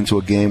into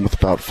a game with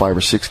about 5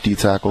 or 6 D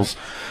tackles.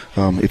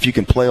 If you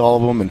can play all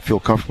of them and feel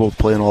comfortable with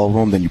playing all of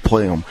them, then you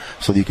play them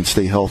so that you can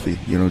stay healthy.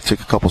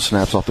 Take a couple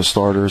snaps off the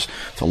starters.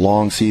 It's a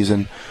long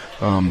season.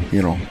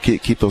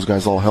 Keep those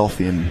guys all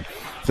healthy, and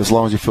as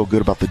long as you feel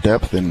good about the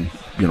depth, then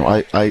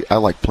I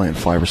like playing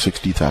 5 or 6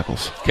 D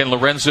tackles. Can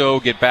Lorenzo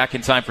get back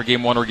in time for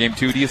game 1 or game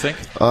 2, do you think?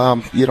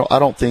 I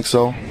don't think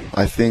so.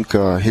 I think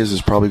his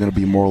is probably going to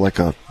be more like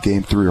a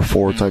game 3 or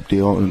 4 type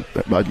deal. And,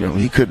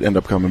 he could end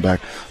up coming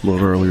back a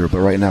little earlier, but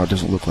right now it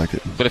doesn't look like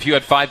it. But if you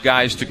had 5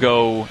 guys to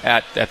go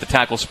at the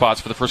tackle spots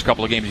for the first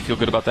couple of games, you feel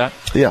good about that?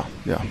 Yeah.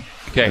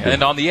 Okay, and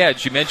then on the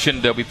edge, you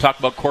mentioned we've talked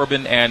about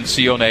Corbin and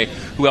Sione.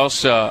 Who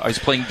else is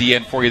playing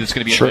DN for you that's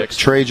going to be in the mix?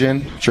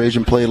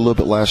 Trajan played a little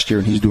bit last year,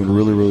 and he's doing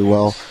really, really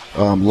well.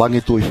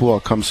 Langi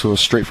Tuifua comes to us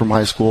straight from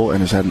high school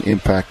and has had an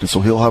impact, and so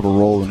he'll have a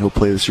role, and he'll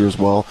play this year as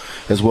well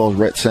as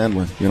Rhett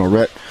Sandlin.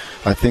 Rhett,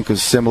 I think,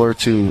 is similar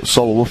to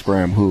Solo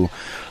Wolfgram, who,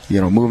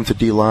 moving to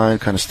D-line,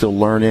 kind of still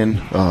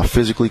learning,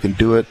 physically can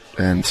do it,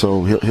 and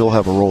so he'll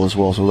have a role as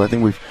well. So I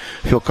think we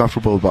feel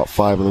comfortable about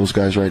 5 of those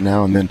guys right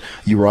now, and then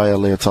Uriah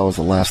Leotal is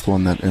the last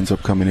one that ends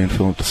up coming in,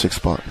 filling up the 6th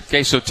spot.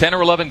 Okay, so 10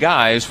 or 11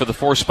 guys for the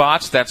 4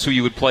 spots. That's who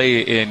you would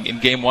play in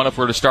game 1 if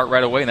we were to start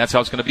right away, and that's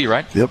how it's going to be,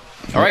 right? Yep.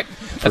 All right,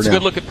 that's a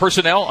good look at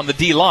personnel on the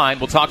D-line.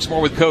 We'll talk some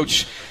more with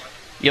Coach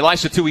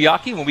Ilaisa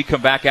Tuiaki when we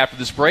come back after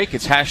this break.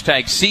 It's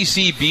hashtag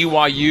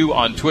CCBYU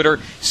on Twitter,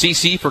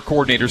 CC for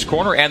Coordinator's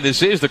Corner, and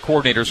this is the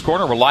Coordinator's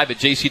Corner. We're live at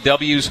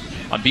JCW's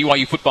on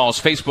BYU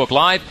Football's Facebook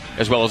Live,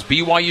 as well as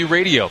BYU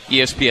Radio,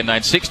 ESPN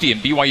 960,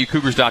 and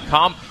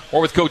BYUCougars.com, or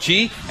with Coach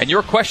E, and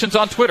your questions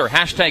on Twitter,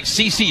 hashtag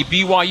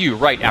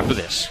CCBYU, right after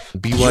this.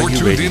 You're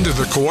tuned into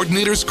the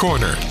Coordinator's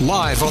Corner,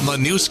 live on the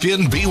new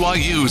skin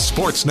BYU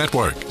Sports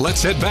Network.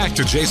 Let's head back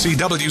to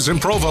JCW's in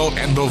Provo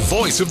and the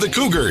voice of the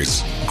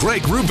Cougars,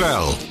 Greg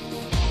Wrubell.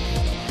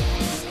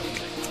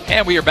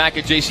 And we are back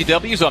at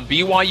JCW's on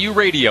BYU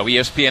Radio,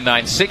 ESPN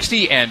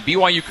 960, and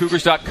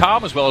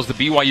BYUCougars.com, as well as the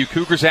BYU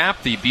Cougars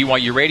app, the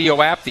BYU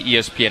Radio app, the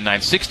ESPN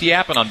 960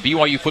 app, and on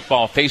BYU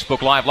Football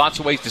Facebook Live. Lots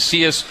of ways to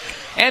see us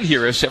and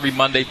hear us every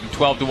Monday from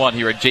 12 to 1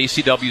 here at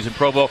JCW's in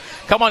Provo.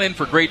 Come on in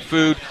for great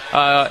food,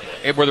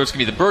 whether it's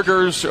going to be the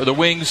burgers or the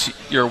wings.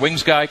 You're a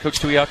wings guy, Coach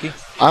Tuiaki?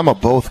 I'm a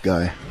both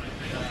guy.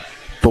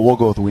 But we'll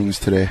go with wings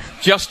today.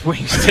 Just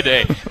wings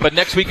today. But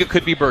next week it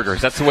could be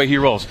burgers. That's the way he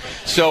rolls.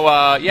 So,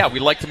 we'd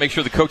like to make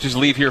sure the coaches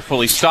leave here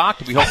fully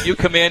stocked. We hope you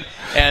come in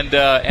and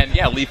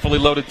leave fully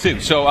loaded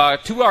too. So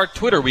to our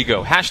Twitter we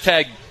go.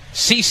 Hashtag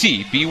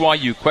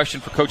CCBYU.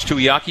 Question for Coach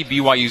Tuiaki,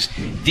 BYU's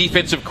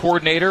defensive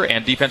coordinator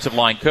and defensive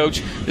line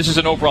coach. This is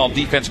an overall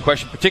defense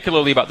question,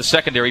 particularly about the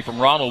secondary, from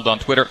Ronald on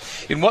Twitter.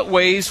 In what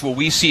ways will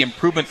we see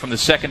improvement from the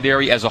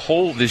secondary as a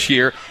whole this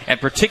year,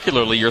 and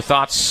particularly your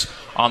thoughts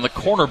on the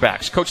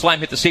cornerbacks? Coach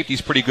Lamb hit the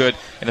safeties pretty good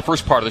in the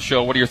first part of the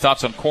show. What are your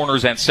thoughts on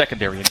corners and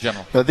secondary in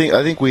general? I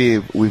think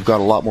we've got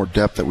a lot more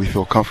depth that we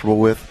feel comfortable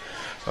with,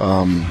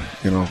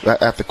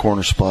 at the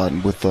corner spot,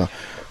 and with the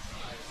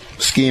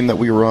scheme that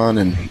we run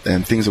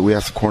and things that we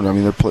ask the corner. I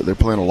mean, they're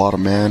playing a lot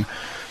of man,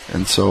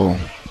 and so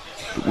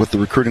with the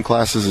recruiting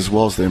classes as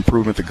well as the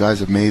improvement the guys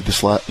have made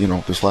this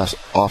last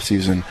off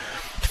season,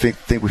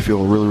 think we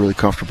feel really, really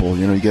comfortable.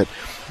 You get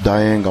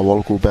Diane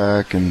Gawalku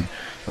back and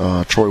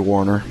Troy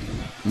Warner.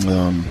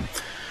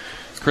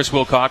 Chris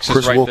Wilcox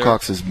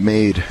has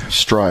made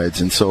strides,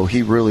 and so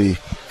he really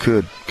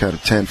could kind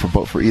of tend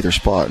for either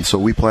spot. And so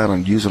we plan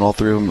on using all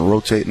 3 of them and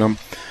rotating them.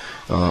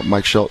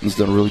 Mike Shelton's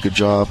done a really good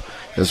job,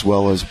 as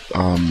well as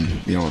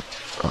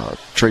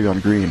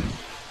Travion Green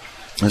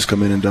has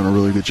come in and done a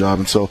really good job.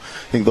 And so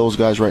I think those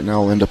guys right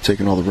now will end up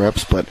taking all the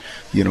reps, but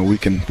we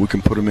can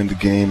put them in the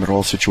game at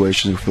all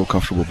situations and feel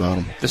comfortable about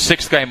them. The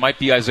 6th guy might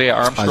be Isaiah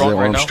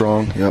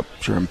Armstrong now? Yep,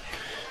 sure. I'm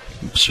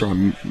sure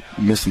I'm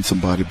missing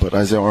somebody, but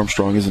Isaiah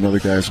Armstrong is another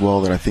guy as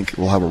well that I think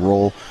will have a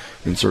role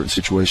in certain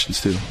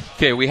situations too.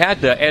 Okay, we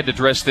had Ed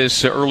address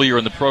this earlier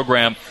in the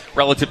program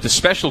relative to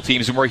special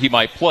teams and where he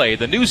might play.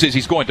 The news is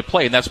he's going to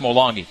play, and that's Mo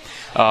Langi.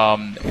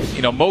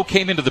 Mo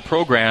came into the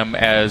program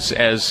as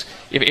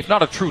if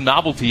not a true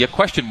novelty, a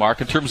question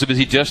mark in terms of, is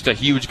he just a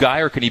huge guy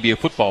or can he be a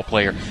football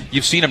player?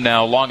 You've seen him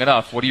now long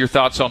enough. What are your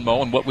thoughts on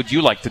Mo, and what would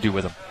you like to do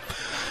with him?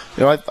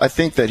 I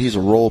think that he's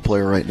a role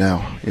player right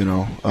now.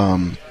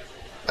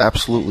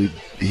 Absolutely,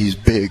 he's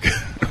big,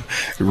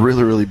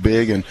 really, really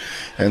big,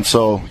 and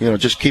so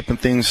just keeping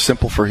things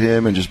simple for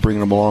him and just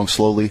bringing him along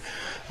slowly.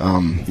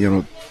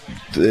 It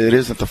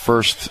isn't the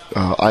first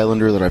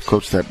Islander that I've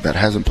coached that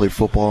hasn't played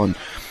football, and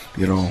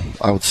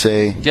I would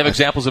say. Do you have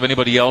examples of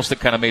anybody else that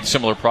kind of made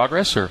similar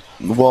progress? Or?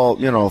 Well,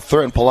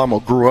 Thurton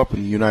Palamo grew up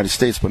in the United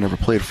States but never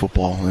played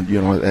football,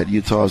 and at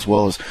Utah as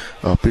well as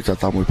Pita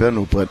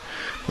Tamupenu. But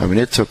I mean,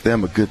 it took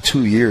them a good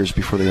 2 years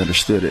before they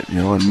understood it.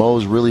 And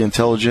Mo's really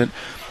intelligent.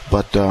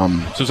 But so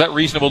is that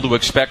reasonable to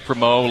expect from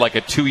Mo, like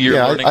a 2-year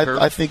learning curve?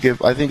 I think a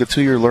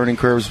 2-year learning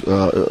curve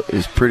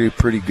is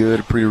pretty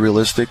good, pretty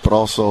realistic. But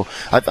also,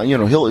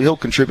 he'll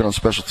contribute on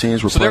special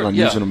teams. We're planning on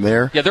using him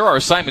there. Yeah, there are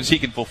assignments he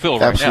can fulfill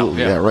right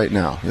Absolutely, now. Right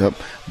now. Yep,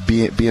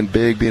 being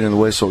big, being in the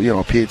way. So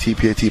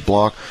PAT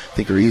block, I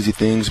think are easy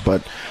things.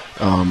 But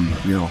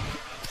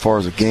as far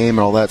as a game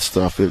and all that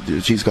stuff,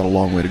 he's got a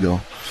long way to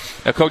go.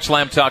 Now, Coach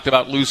Lamb talked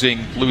about losing,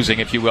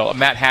 if you will,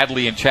 Matt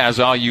Hadley and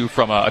Chaz Ayu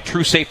from a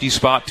true safety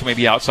spot to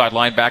maybe outside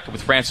linebacker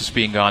with Francis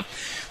being gone.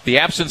 The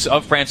absence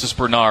of Francis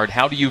Bernard,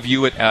 how do you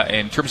view it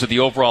in terms of the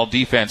overall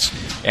defense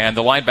and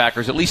the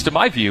linebackers, at least in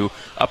my view,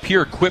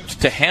 appear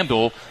equipped to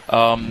handle,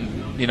 a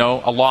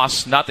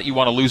loss? Not that you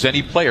want to lose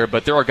any player,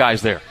 but there are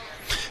guys there.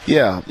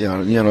 Yeah,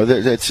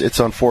 it's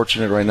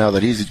unfortunate right now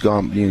that he's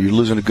gone. You're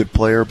losing a good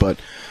player, but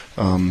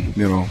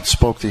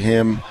spoke to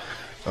him.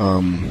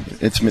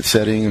 Intimate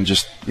setting, and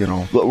just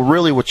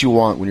really what you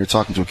want when you're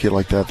talking to a kid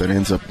like that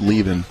ends up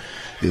leaving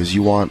is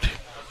you want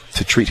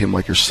to treat him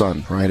like your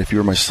son, right? If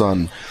you're my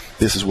son,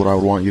 this is what I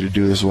would want you to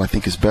do, this is what I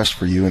think is best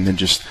for you, and then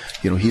just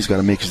he's got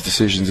to make his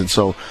decisions. And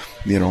so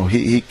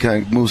he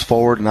kind of moves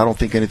forward, and I don't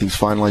think anything's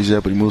finalized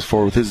yet, but he moves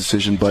forward with his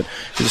decision. But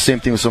it's the same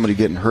thing with somebody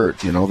getting hurt.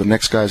 The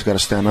next guy's got to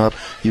stand up.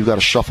 You've got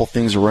to shuffle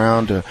things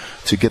around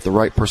to get the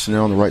right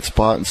personnel in the right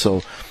spot. And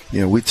so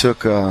we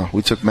took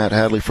Matt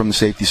Hadley from the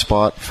safety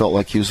spot. Felt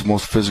like he was the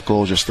most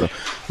physical, just a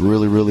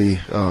really, really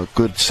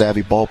good,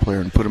 savvy ball player,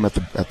 and put him at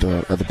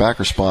the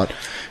backer spot.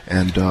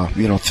 And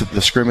to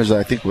the scrimmage that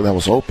I think that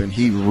was open,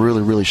 he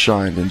really, really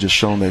shined and just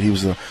shown that he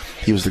was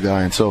the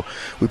guy. And so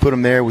we put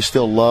him there. We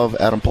still love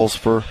Adam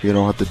Pulsifer,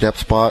 at the depth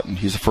spot, and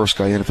he's the first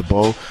guy in at the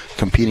bow,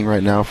 competing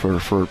right now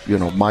for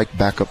Mike,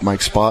 backup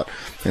Mike's spot.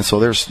 And so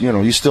there's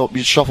you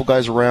shuffle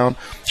guys around.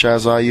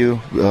 Chaz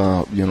Ayu,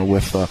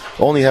 with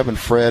only having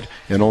Fred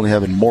and only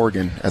having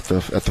Morgan at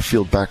the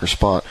field backer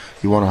spot,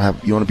 you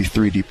want to be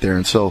 3 deep there.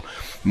 And so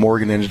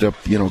Morgan ended up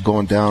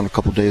going down a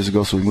couple days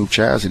ago, so we moved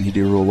Chaz, and he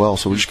did real well.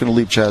 So we're just going to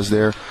leave Chaz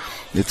there.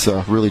 It's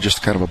really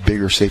just kind of a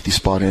bigger safety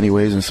spot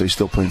anyways, and so he's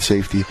still playing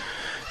safety.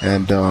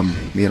 And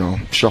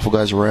shuffle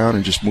guys around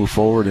and just move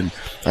forward. And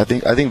I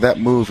think that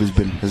move has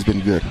been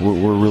good.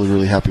 We're really,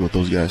 really happy with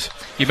those guys.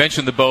 You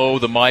mentioned the Bo,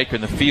 the Mike,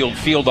 and the Field.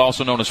 Field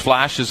also known as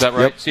Flash, is that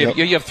right? Yep,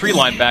 so you have 3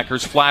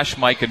 linebackers: Flash,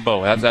 Mike, and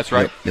Bo. That's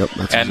right.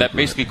 Yep. And that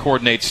basically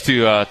coordinates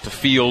to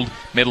Field,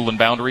 middle, and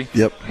boundary.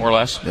 Yep. More or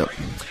less. Yep.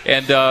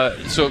 And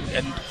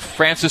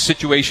Francis'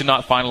 situation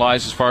not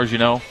finalized as far as you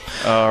know.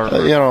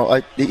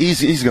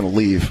 He's going to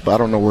leave, but I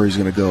don't know where he's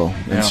going to go.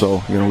 And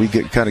so we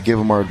kind of give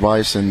him our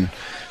advice and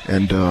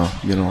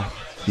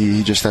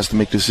he just has to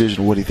make a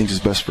decision on what he thinks is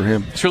best for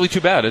him. It's really too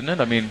bad, isn't it?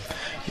 I mean,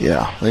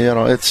 yeah,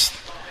 it's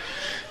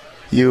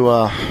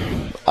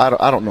I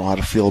don't know how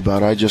to feel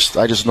about it. I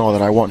just know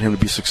that I want him to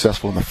be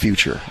successful in the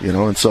future,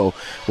 And so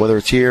whether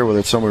it's here, whether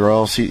it's somewhere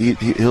else,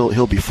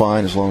 he'll be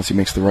fine as long as he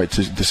makes the right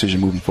decision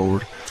moving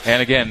forward. And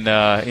again,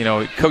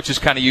 coaches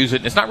kind of use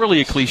it. It's not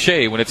really a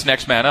cliche when it's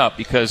next man up,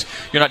 because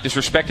you're not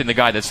disrespecting the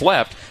guy that's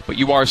left, but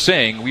you are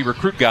saying we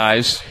recruit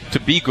guys to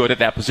be good at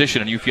that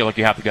position, and you feel like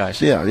you have the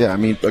guys. Yeah. I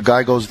mean, a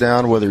guy goes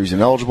down, whether he's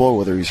ineligible,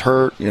 whether he's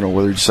hurt,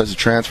 whether he decides to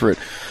transfer it.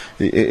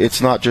 It's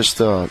not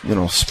just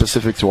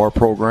specific to our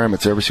program.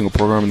 It's every single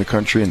program in the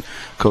country, and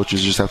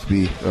coaches just have to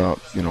be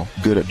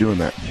good at doing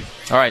that.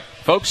 All right,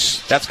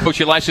 folks, that's Coach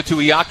Ilaisa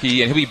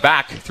Tuiaki, and he'll be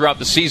back throughout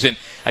the season.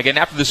 Again,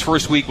 after this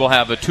first week, we'll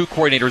have 2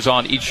 coordinators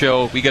on each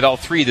show. We get all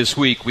 3 this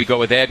week. We go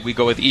with Ed, we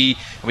go with E,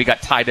 and we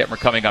got Ty Detmer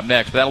coming up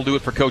next. But that'll do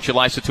it for Coach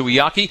Ilaisa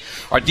Tuiaki,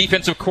 our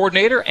defensive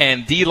coordinator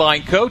and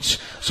D-line coach.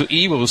 So,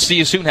 E, we'll see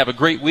you soon. Have a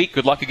great week.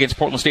 Good luck against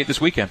Portland State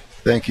this weekend.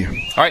 Thank you.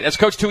 All right, that's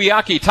Coach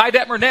Tuiaki. Ty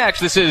Detmer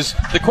next. This is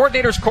the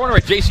Coordinator's Corner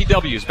at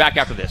JCW's. Back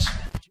after this.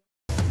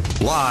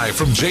 Live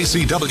from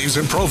JCW's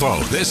in Provo,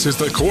 this is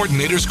the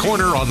Coordinator's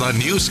Corner on the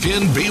new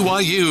skin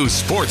BYU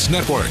Sports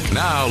Network.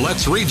 Now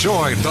let's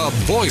rejoin the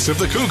voice of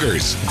the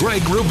Cougars,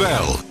 Greg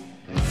Wrubell.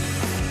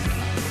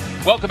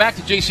 Welcome back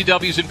to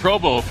JCW's in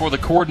Provo for the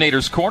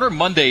Coordinator's Corner,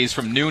 Mondays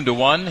from noon to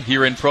 1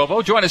 here in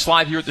Provo. Join us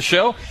live here at the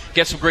show,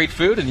 get some great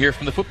food, and hear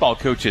from the football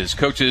coaches.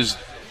 Coaches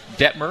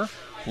Detmer,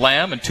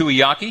 Lamb, and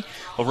Tuiaki.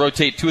 We'll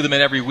rotate 2 of them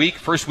in every week.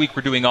 First week,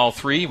 we're doing all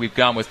 3. We've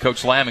gone with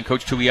Coach Lamb and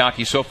Coach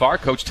Tuiaki so far.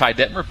 Coach Ty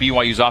Detmer,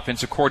 BYU's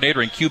offensive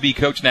coordinator and QB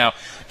coach, now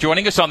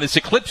joining us on this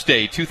Eclipse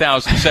Day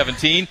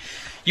 2017.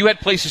 You had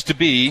places to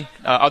be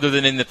other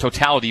than in the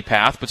totality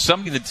path, but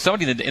somebody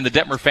in the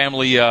Detmer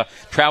family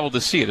traveled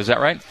to see it. Is that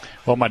right?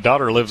 Well, my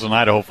daughter lives in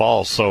Idaho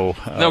Falls, so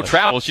no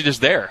travel. She's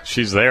just there.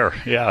 She's there.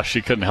 Yeah,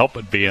 she couldn't help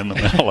but be in the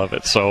middle of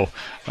it. So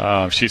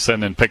she's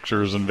sending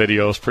pictures and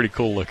videos. Pretty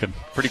cool looking.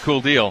 Pretty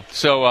cool deal.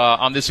 So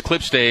on this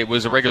Eclipse Day, it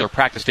was a regular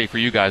practice day for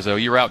you guys, though.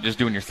 You were out just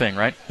doing your thing,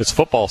 right? It's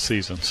football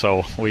season,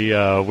 so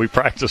we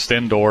practiced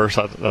indoors.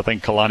 I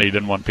think Kalani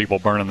didn't want people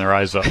burning their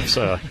eyes up,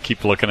 so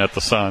keep looking at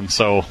the sun.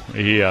 So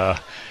he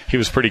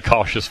was pretty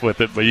cautious with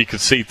it, but you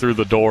could see through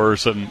the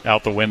doors and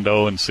out the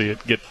window and see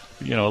it get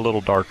a little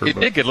darker. It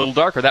did get a little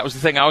darker. That was the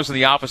thing. I was in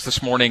the office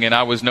this morning, and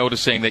I was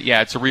noticing that,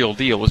 it's a real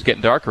deal. It was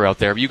getting darker out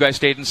there. But you guys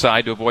stayed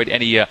inside to avoid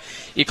any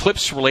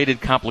eclipse-related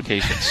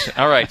complications.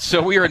 All right,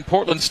 so we are in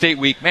Portland State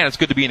Week. Man, it's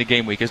good to be in a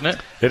game week, isn't it?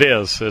 It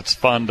is. It's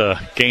fun to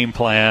game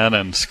plan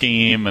and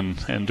scheme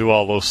and do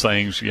all those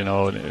things.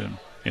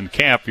 In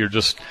camp, you're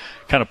just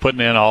kind of putting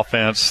in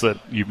offense that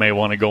you may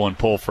want to go and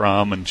pull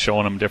from and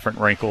showing them different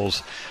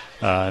wrinkles.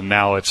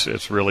 Now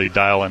it's really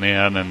dialing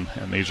in,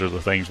 and these are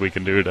the things we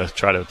can do to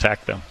try to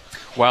attack them.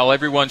 While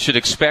everyone should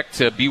expect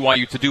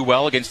BYU to do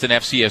well against an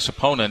FCS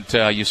opponent,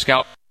 you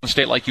scout the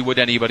state like you would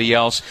anybody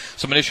else.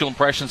 Some initial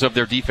impressions of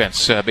their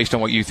defense based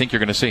on what you think you're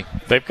going to see.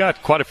 They've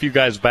got quite a few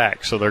guys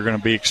back, so they're going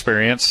to be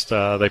experienced.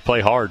 They play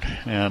hard,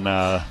 and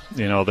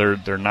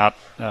they're not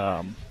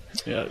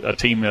a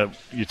team that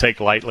you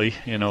take lightly.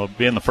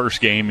 Being the first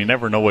game, you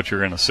never know what you're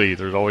going to see.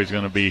 There's always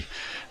going to be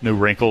new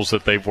wrinkles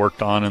that they've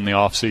worked on in the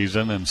off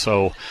season, and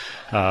so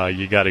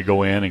you got to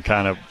go in and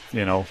kind of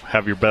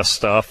have your best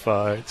stuff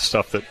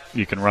that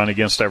you can run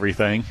against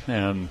everything.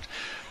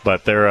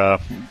 But they're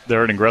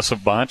an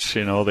aggressive bunch.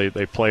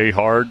 They play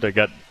hard. They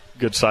got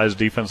good sized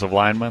defensive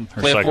linemen.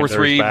 Play a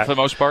 4-3 for the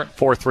most part.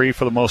 4-3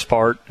 for the most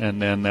part,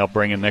 and then they'll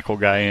bring a nickel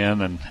guy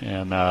in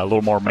and a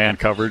little more man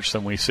coverage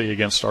than we see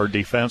against our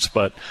defense.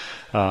 But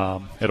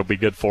it'll be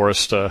good for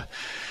us to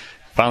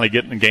finally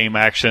get in the game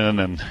action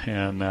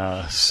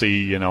and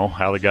see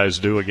how the guys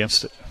do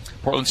against it.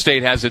 Portland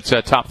State has its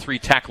top three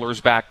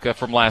tacklers back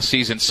from last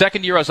season.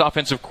 Second year as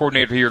offensive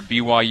coordinator here at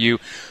BYU.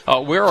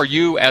 Where are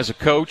you as a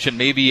coach and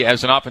maybe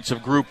as an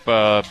offensive group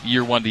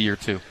year one to year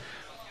two?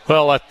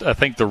 Well, I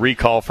think the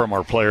recall from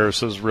our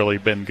players has really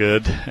been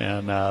good,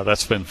 and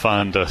that's been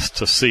fun to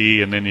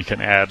see, and then you can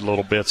add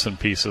little bits and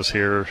pieces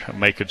here,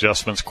 make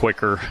adjustments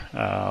quicker.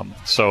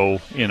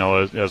 So,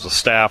 as a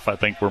staff, I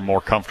think we're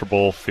more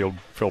comfortable, feel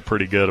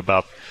pretty good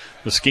about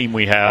the scheme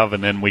we have,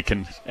 and then we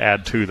can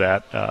add to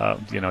that.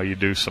 You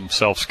do some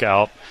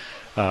self-scout,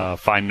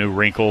 find new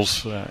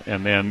wrinkles,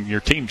 and then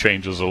your team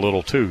changes a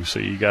little too, so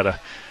you got to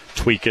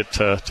tweak it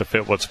to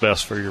fit what's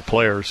best for your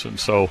players. And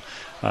so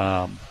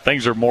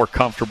things are more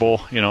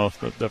comfortable.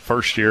 The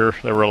first year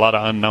there were a lot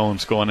of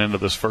unknowns going into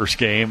this first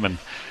game and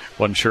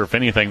wasn't sure if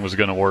anything was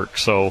going to work.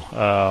 So,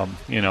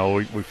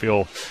 we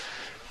feel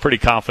pretty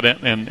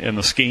confident in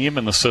the scheme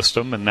and the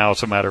system, and now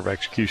it's a matter of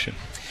execution.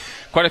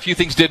 Quite a few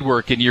things did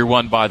work in year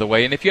one, by the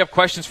way. And if you have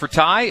questions for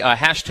Ty,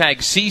 hashtag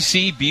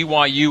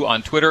CCBYU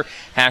on Twitter,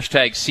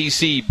 hashtag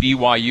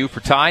CCBYU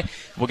for Ty.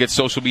 We'll get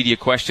social media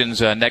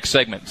questions next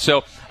segment.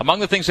 So among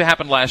the things that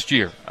happened last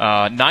year,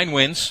 9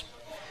 wins,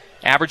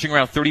 averaging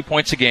around 30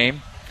 points a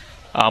game,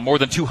 more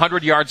than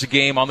 200 yards a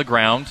game on the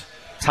ground,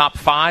 top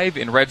 5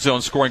 in red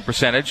zone scoring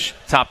percentage,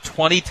 top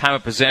 20 time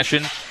of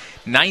possession,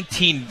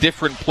 19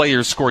 different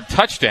players scored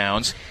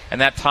touchdowns,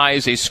 and that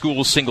ties a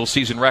school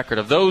single-season record.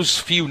 Of those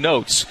few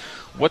notes,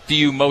 what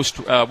most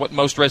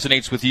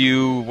resonates with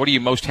you? What are you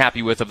most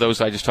happy with of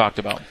those I just talked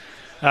about?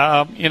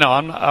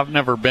 I've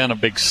never been a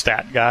big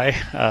stat guy.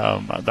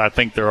 I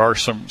think there are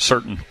some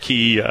certain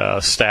key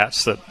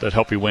stats that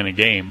help you win a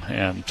game,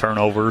 and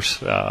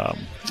turnovers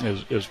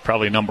is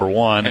probably number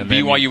one. And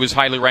BYU is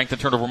highly ranked in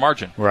turnover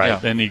margin. Right. Yeah.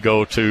 Then you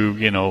go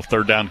to,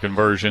 third down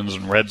conversions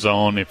and red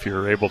zone if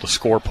you're able to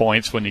score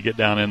points when you get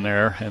down in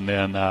there, and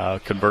then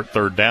convert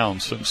third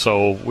downs. And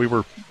so we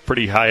were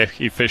pretty high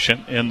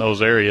efficient in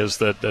those areas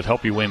that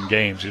help you win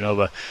games.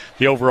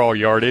 The overall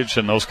yardage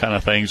and those kind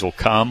of things will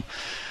come.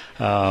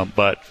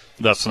 But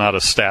that's not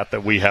a stat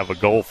that we have a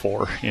goal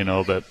for,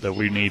 that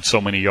we need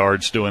so many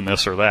yards doing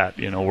this or that.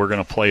 We're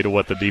going to play to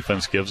what the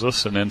defense gives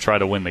us and then try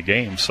to win the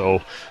game.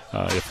 So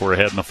if we're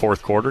ahead in the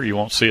fourth quarter, you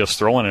won't see us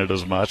throwing it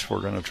as much.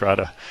 We're going to try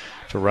to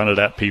run it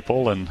at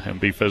people and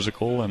be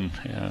physical and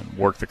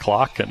work the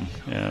clock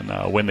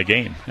and win the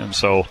game. And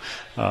so,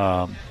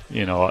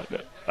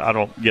 I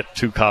don't get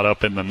too caught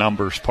up in the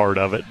numbers part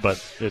of it,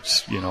 but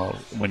it's,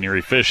 when you're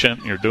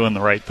efficient, you're doing the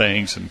right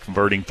things and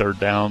converting third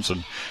downs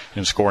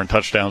and scoring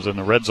touchdowns in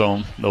the red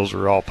zone, those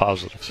are all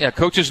positives. Yeah,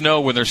 coaches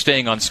know when they're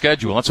staying on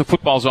schedule. That's what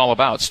football's all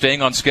about,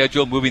 staying on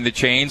schedule, moving the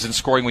chains, and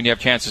scoring when you have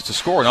chances to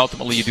score. And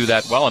ultimately you do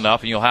that well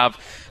enough, and you'll have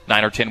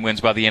 9 or 10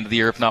 wins by the end of the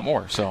year, if not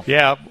more. So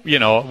yeah,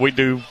 we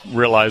do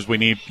realize we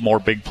need more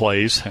big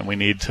plays, and we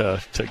need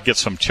to get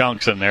some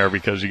chunks in there,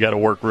 because you got to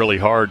work really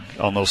hard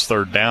on those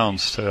third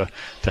downs to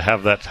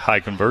have that high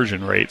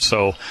conversion rate.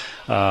 So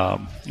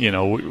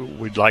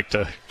we'd like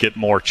to get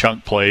more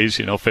chunk plays,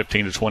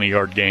 15 to 20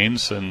 yard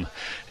gains, and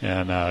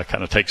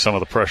kind of take some of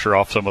the pressure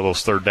off some of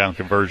those third down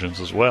conversions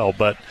as well.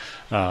 But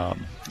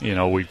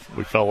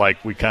we felt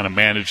like we kind of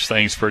managed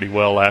things pretty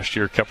well last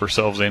year, kept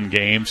ourselves in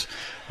games.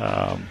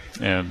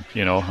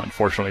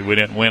 Unfortunately, we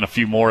didn't win a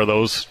few more of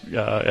those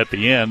at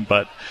the end.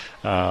 But,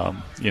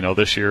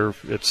 this year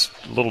it's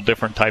a little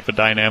different type of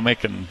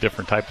dynamic and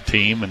different type of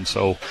team. And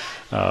so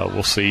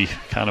we'll see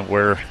kind of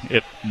where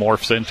it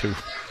morphs into.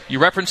 You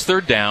referenced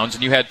third downs,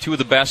 and you had two of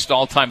the best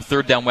all-time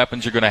third-down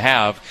weapons you're going to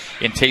have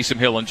in Taysom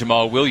Hill and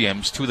Jamal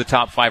Williams, two of the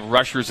top 5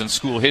 rushers in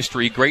school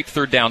history, great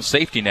third-down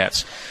safety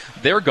nets.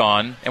 They're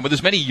gone, and with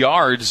as many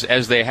yards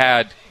as they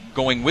had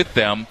going with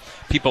them,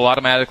 people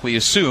automatically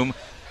assume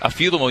a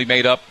few of them will be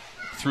made up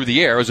through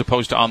the air as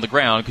opposed to on the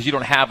ground because you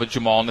don't have a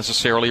Jamal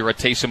necessarily or a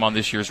Taysom on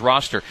this year's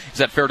roster. Is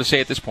that fair to say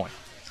at this point?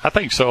 I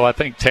think so. I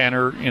think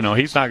Tanner,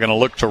 he's not going to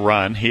look to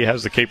run. He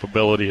has the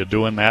capability of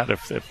doing that.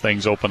 If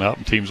things open up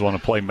and teams want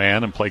to play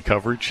man and play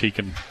coverage, he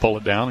can pull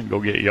it down and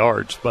go get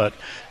yards. But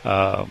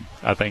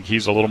I think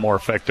he's a little more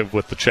effective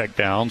with the check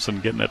downs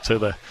and getting it to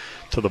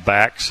the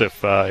backs. If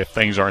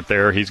things aren't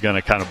there, he's going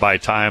to kind of buy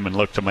time and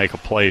look to make a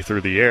play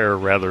through the air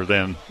rather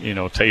than,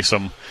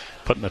 Taysom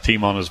putting the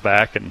team on his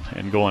back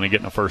and going and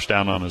getting a first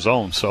down on his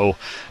own. So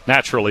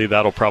naturally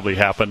that'll probably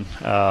happen,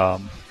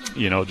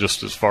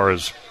 just as far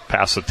as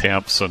pass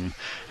attempts and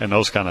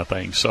those kind of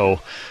things. So,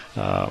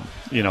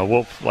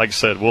 we'll, like I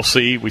said, we'll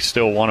see. We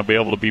still want to be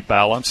able to be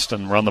balanced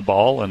and run the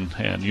ball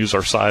and use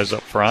our size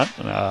up front.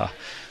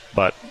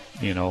 But,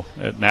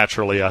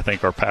 naturally I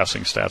think our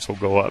passing stats will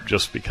go up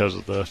just because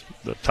of the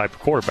type of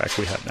quarterback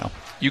we have now.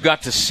 You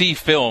got to see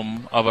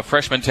film of a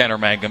freshman Tanner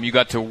Mangum. You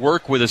got to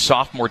work with a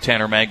sophomore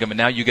Tanner Mangum, and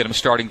now you get him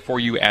starting for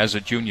you as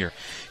a junior.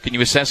 Can you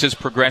assess his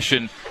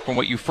progression from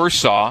what you first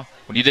saw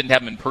when you didn't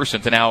have him in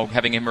person to now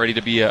having him ready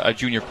to be a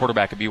junior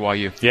quarterback at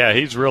BYU? Yeah,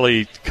 he's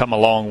really come a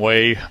long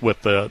way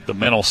with the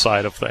mental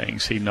side of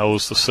things. He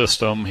knows the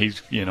system.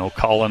 He's,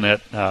 calling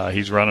it.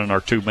 He's running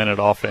our 2-minute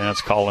offense,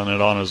 calling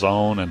it on his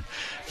own,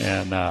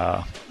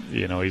 and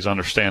he's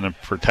understanding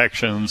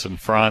protections and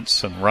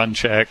fronts and run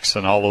checks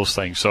and all those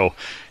things. So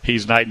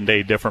he's night and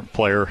day different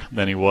player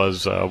than he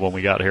was when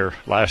we got here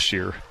last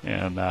year,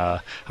 and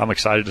I'm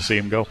excited to see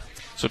him go.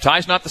 So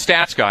Ty's not the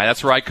stats guy.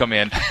 That's where I come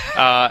in.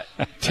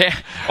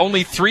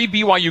 Only 3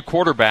 BYU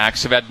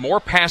quarterbacks have had more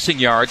passing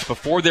yards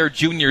before their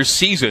junior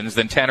seasons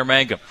than Tanner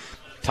Mangum.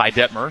 Ty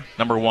Detmer,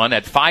 number 1,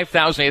 at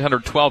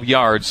 5,812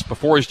 yards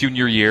before his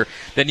junior year.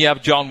 Then you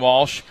have John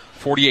Walsh,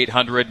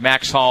 4,800,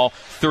 Max Hall,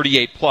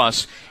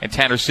 38+, and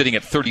Tanner sitting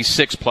at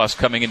 36+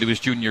 coming into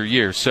his junior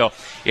year. So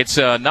it's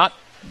not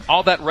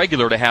all that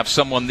regular to have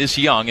someone this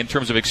young in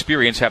terms of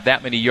experience have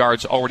that many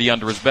yards already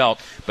under his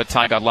belt, but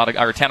Tanner got a lot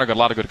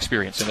of good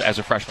experience as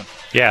a freshman.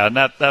 Yeah, and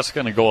that's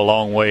going to go a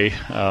long way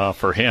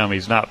for him.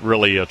 He's not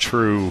really a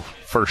true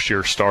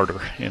first-year starter.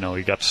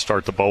 He got to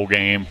start the bowl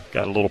game,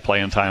 got a little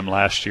playing time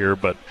last year,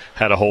 but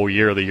had a whole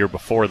year the year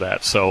before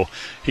that. So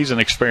he's an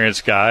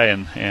experienced guy,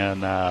 and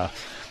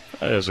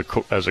as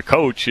a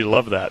coach, you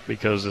love that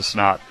because it's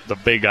not the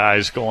big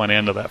eyes going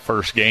into that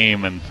first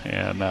game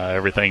and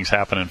everything's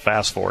happening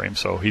fast for him.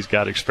 So he's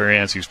got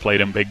experience. He's played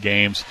in big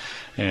games,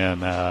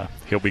 and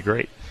he'll be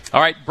great. All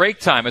right, break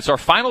time. It's our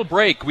final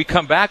break. We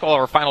come back,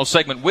 our final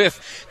segment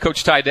with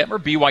Coach Ty Detmer,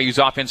 BYU's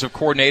offensive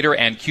coordinator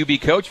and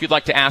QB coach. If you'd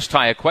like to ask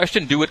Ty a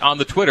question, do it on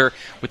the Twitter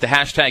with the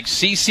hashtag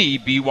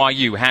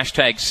CCBYU.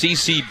 Hashtag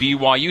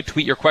CCBYU.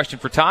 Tweet your question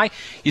for Ty.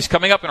 He's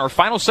coming up in our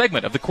final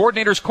segment of the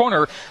Coordinator's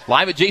Corner,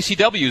 live at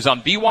JCW's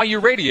on BYU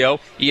Radio,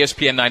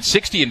 ESPN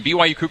 960, and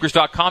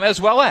BYUCougars.com,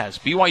 as well as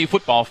BYU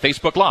Football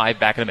Facebook Live.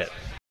 Back in a minute.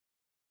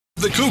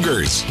 The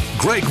Cougars,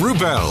 Greg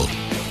Wrubell.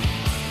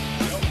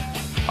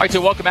 All right,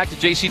 so welcome back to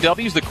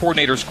JCW's. The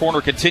Coordinator's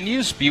Corner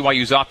continues.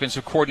 BYU's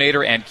offensive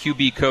coordinator and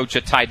QB coach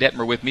Ty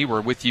Detmer with me.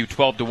 We're with you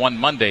 12 to 1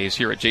 Mondays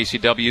here at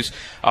JCW's.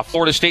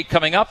 Florida State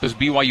coming up as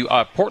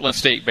Portland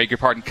State,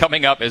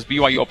 coming up as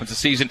BYU opens the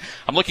season.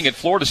 I'm looking at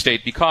Florida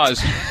State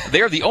because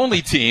they're the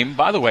only team,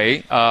 by the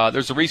way,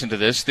 there's a reason to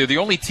this. They're the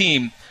only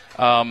team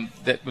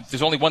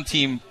there's only one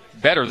team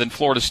better than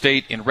Florida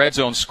State in red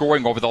zone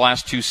scoring over the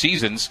last 2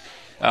 seasons.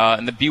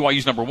 And the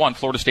BYU's number 1,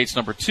 Florida State's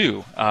number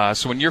 2.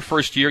 So in your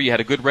first year, you had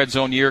a good red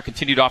zone year,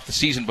 continued off the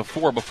season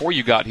before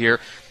you got here.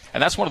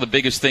 And that's one of the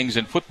biggest things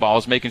in football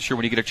is making sure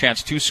when you get a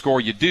chance to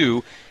score, you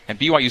do. And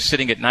BYU's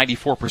sitting at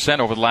 94%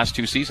 over the last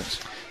 2 seasons.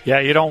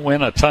 Yeah, you don't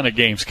win a ton of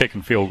games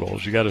kicking field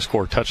goals. You got to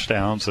score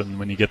touchdowns, and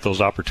when you get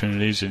those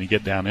opportunities and you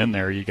get down in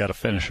there, you got to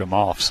finish them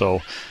off.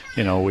 So,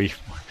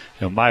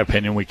 in my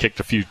opinion, we kicked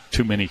a few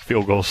too many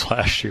field goals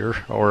last year,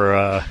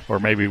 or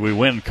maybe we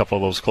win a couple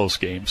of those close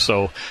games.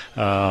 So,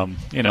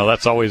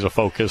 that's always a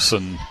focus,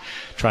 and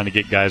trying to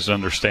get guys to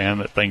understand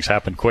that things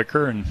happen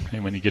quicker, and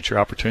when you get your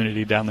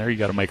opportunity down there, you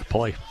got to make a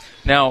play.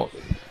 Now,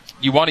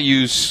 you want to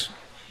use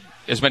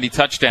as many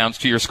touchdowns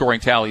to your scoring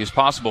tally as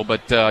possible,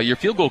 but your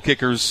field goal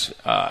kickers,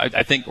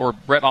 I think, or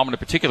Brett Allman in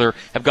particular,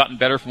 have gotten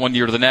better from one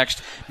year to the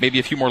next. Maybe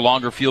a few more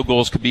longer field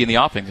goals could be in the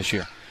offing this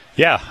year.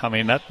 Yeah, I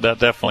mean, that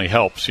definitely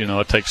helps.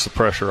 It takes the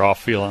pressure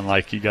off feeling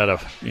like you got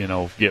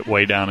to, get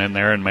way down in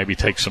there and maybe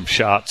take some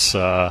shots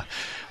on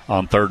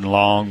on 3rd and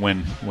long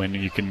when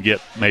you can get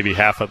maybe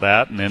half of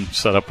that and then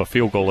set up a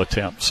field goal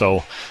attempt.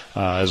 So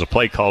as a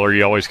play caller,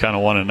 you always kind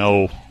of want to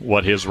know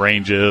what his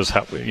range is,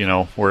 how,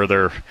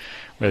 where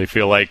they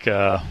feel like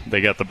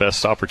they got the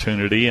best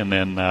opportunity, and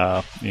then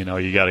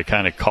you got to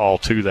kind of call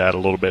to that a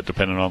little bit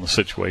depending on the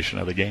situation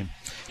of the game.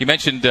 You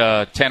mentioned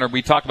Tanner.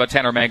 We talked about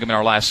Tanner Mangum in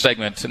our last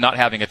segment, not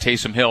having a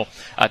Taysom Hill.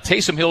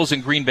 Taysom Hill's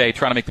in Green Bay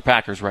trying to make the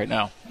Packers right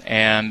now.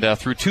 And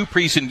through 2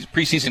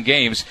 preseason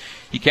games,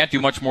 he can't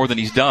do much more than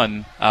he's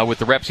done with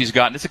the reps he's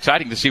gotten. It's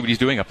exciting to see what he's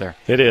doing up there.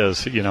 It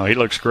is. He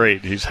looks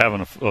great. He's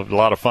having a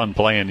lot of fun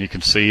playing. You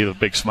can see the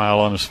big smile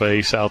on his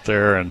face out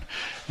there. And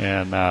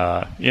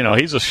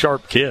he's a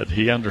sharp kid.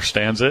 He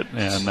understands it.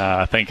 And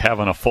I think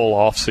having a full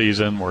off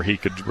season where he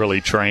could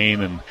really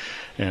train and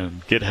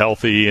get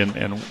healthy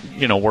and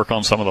work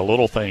on some of the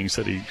little things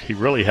that he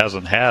really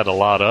hasn't had a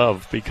lot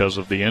of because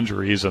of the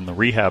injuries and the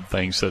rehab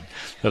things that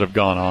have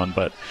gone on.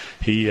 But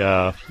he's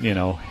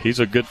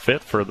a good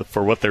fit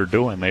for what they're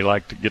doing. They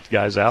like to get the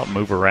guys out and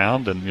move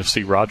around, and you'll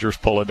see Rodgers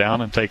pull it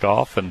down and take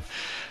off, and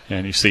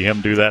you see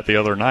him do that the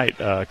other night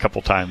a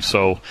couple times.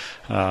 So,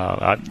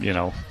 I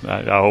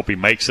hope he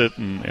makes it,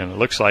 and it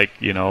looks like,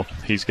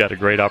 he's got a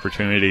great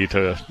opportunity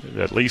to,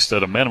 at least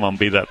at a minimum,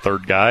 be that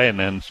 3rd guy, and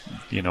then,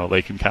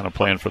 they can kind of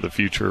plan for the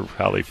future,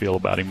 how they feel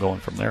about him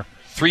going from there.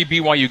 3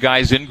 BYU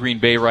guys in Green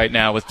Bay right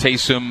now with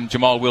Taysom,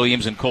 Jamal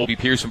Williams, and Colby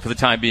Pearson for the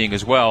time being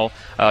as well.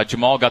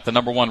 Jamal got the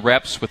number 1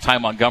 reps with Ty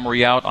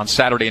Montgomery out on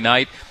Saturday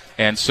night.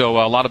 And so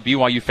a lot of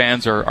BYU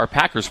fans are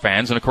Packers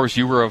fans. And, of course,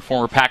 you were a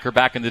former Packer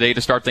back in the day to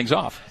start things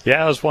off.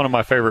 Yeah, it was one of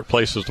my favorite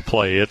places to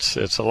play. It's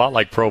a lot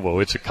like Provo.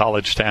 It's a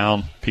college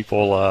town.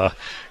 People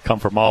come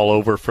from all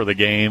over for the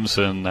games.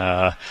 And,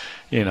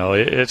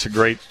 it's a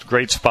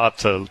great spot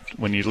to,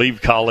 when you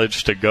leave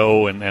college, to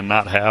go and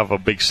not have a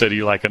big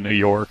city like a New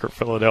York or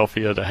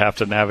Philadelphia to have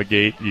to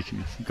navigate. You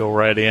can go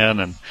right in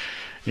and,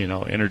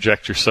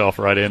 interject yourself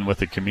right in with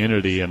the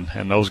community. And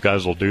those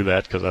guys will do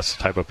that because that's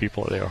the type of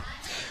people they are.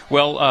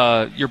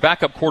 Well, your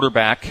backup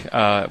quarterback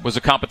was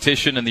a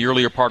competition in the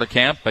earlier part of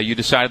camp. You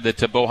decided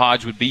that Bo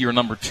Hodge would be your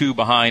number 2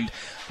 behind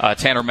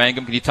Tanner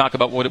Mangum. Can you talk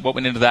about what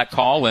went into that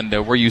call and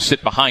where you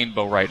sit behind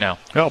Bo right now?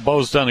 Well,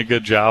 Bo's done a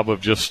good job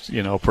of just,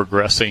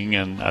 progressing,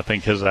 and I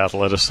think his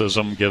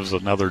athleticism gives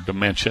another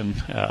dimension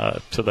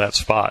to that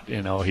spot.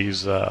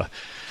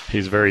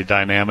 He's very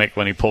dynamic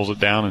when he pulls it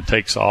down and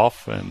takes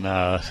off, and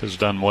has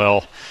done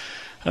well.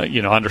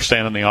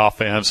 Understanding the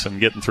offense and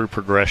getting through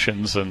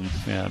progressions, and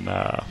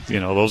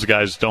those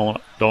guys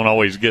don't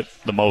always get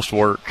the most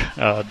work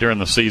during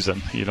the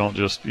season. You don't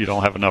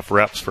have enough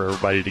reps for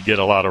everybody to get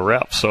a lot of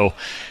reps. So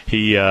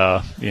he's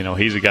a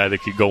guy that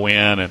could go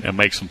in and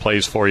make some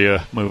plays for you,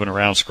 moving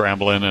around,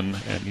 scrambling,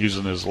 and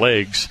using his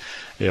legs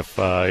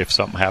if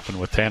something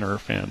happened with Tanner.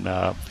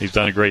 And he's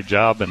done a great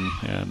job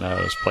and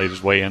has played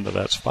his way into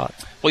that spot.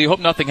 Well, you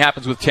hope nothing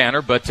happens with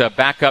Tanner, but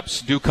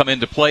backups do come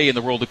into play in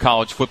the world of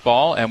college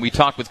football. And we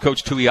talked with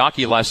Coach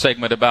Tuiaki last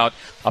segment about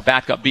a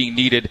backup being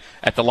needed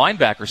at the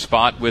linebacker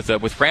spot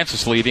with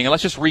Francis leaving. And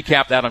let's just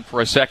recap that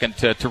for a second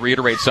to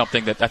reiterate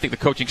something that I think the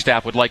coaching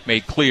staff would like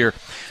made clear.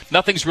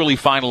 Nothing's really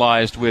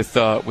finalized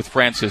with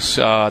Francis.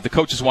 The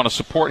coaches want to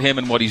support him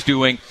in what he's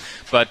doing,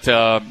 but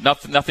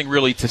nothing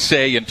really to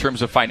say in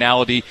terms of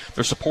finality.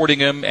 They're supporting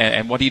him,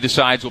 and what he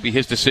decides will be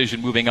his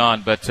decision moving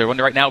on. But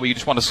right now, we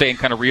just want to say and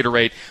kind of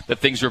reiterate that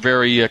things are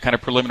very kind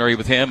of preliminary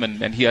with him,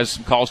 and he has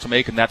some calls to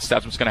make, and that's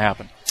what's going to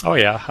happen. Oh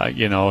yeah,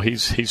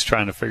 he's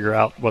trying to figure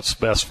out what's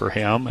best for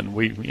him, and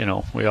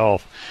we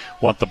all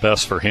want the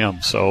best for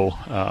him. So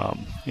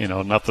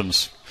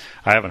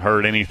I haven't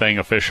heard anything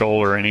official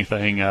or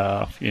anything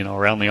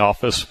around the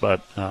office,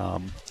 but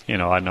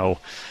I know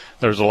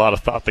there's a lot of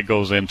thought that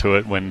goes into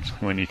it when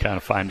you kind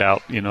of find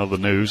out the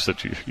news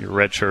that you're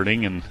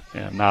redshirting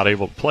and not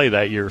able to play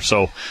that year.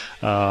 So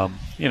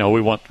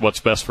we want what's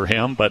best for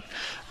him, but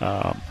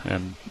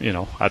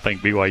I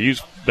think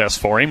BYU's best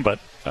for him, but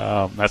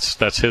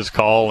that's his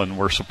call, and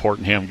we're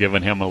supporting him,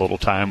 giving him a little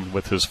time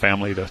with his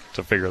family to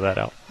figure that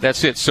out.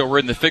 That's it. So we're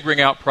in the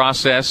figuring out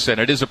process, and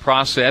it is a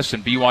process,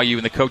 and BYU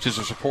and the coaches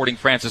are supporting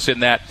Francis in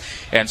that,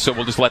 and so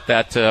we'll just let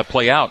that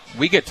play out.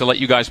 We get to let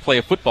you guys play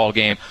a football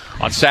game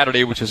on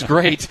Saturday, which is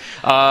great.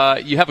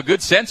 You have a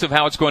good sense of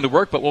how it's going to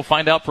work, but we'll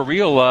find out for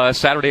real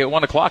Saturday at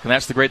 1 o'clock, and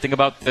that's the great thing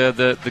about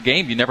the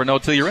game. You never know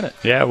until you're in it.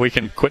 Yeah, we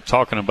can quit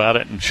talking about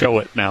it and show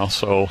it now,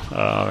 so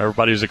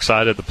everybody's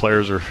excited. The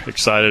players are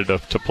excited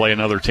to play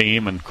another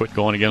team and quit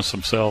going against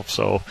themselves,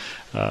 so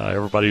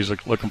everybody's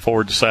looking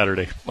forward to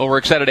Saturday. Well, we're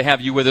excited to have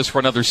you with us for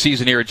another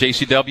season here at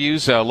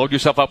JCW's. Load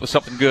yourself up with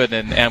something good,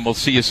 and we'll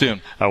see you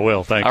soon. I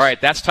will. Thanks. All right,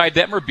 that's Ty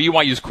Detmer,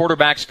 BYU's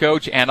quarterbacks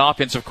coach and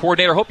offensive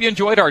coordinator. Hope you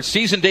enjoyed our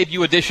season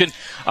debut edition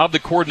of the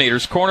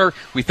Coordinator's Corner.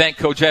 We thank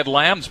Coach Ed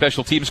Lamb,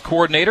 special teams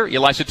coordinator,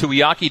 Elisa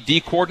Tuiaki, D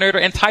coordinator,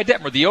 and Ty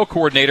Detmer, the O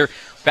coordinator.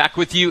 Back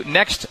with you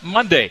next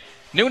Monday,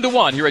 noon to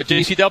 1 here at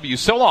JCW.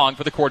 So long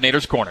for the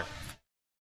Coordinator's Corner.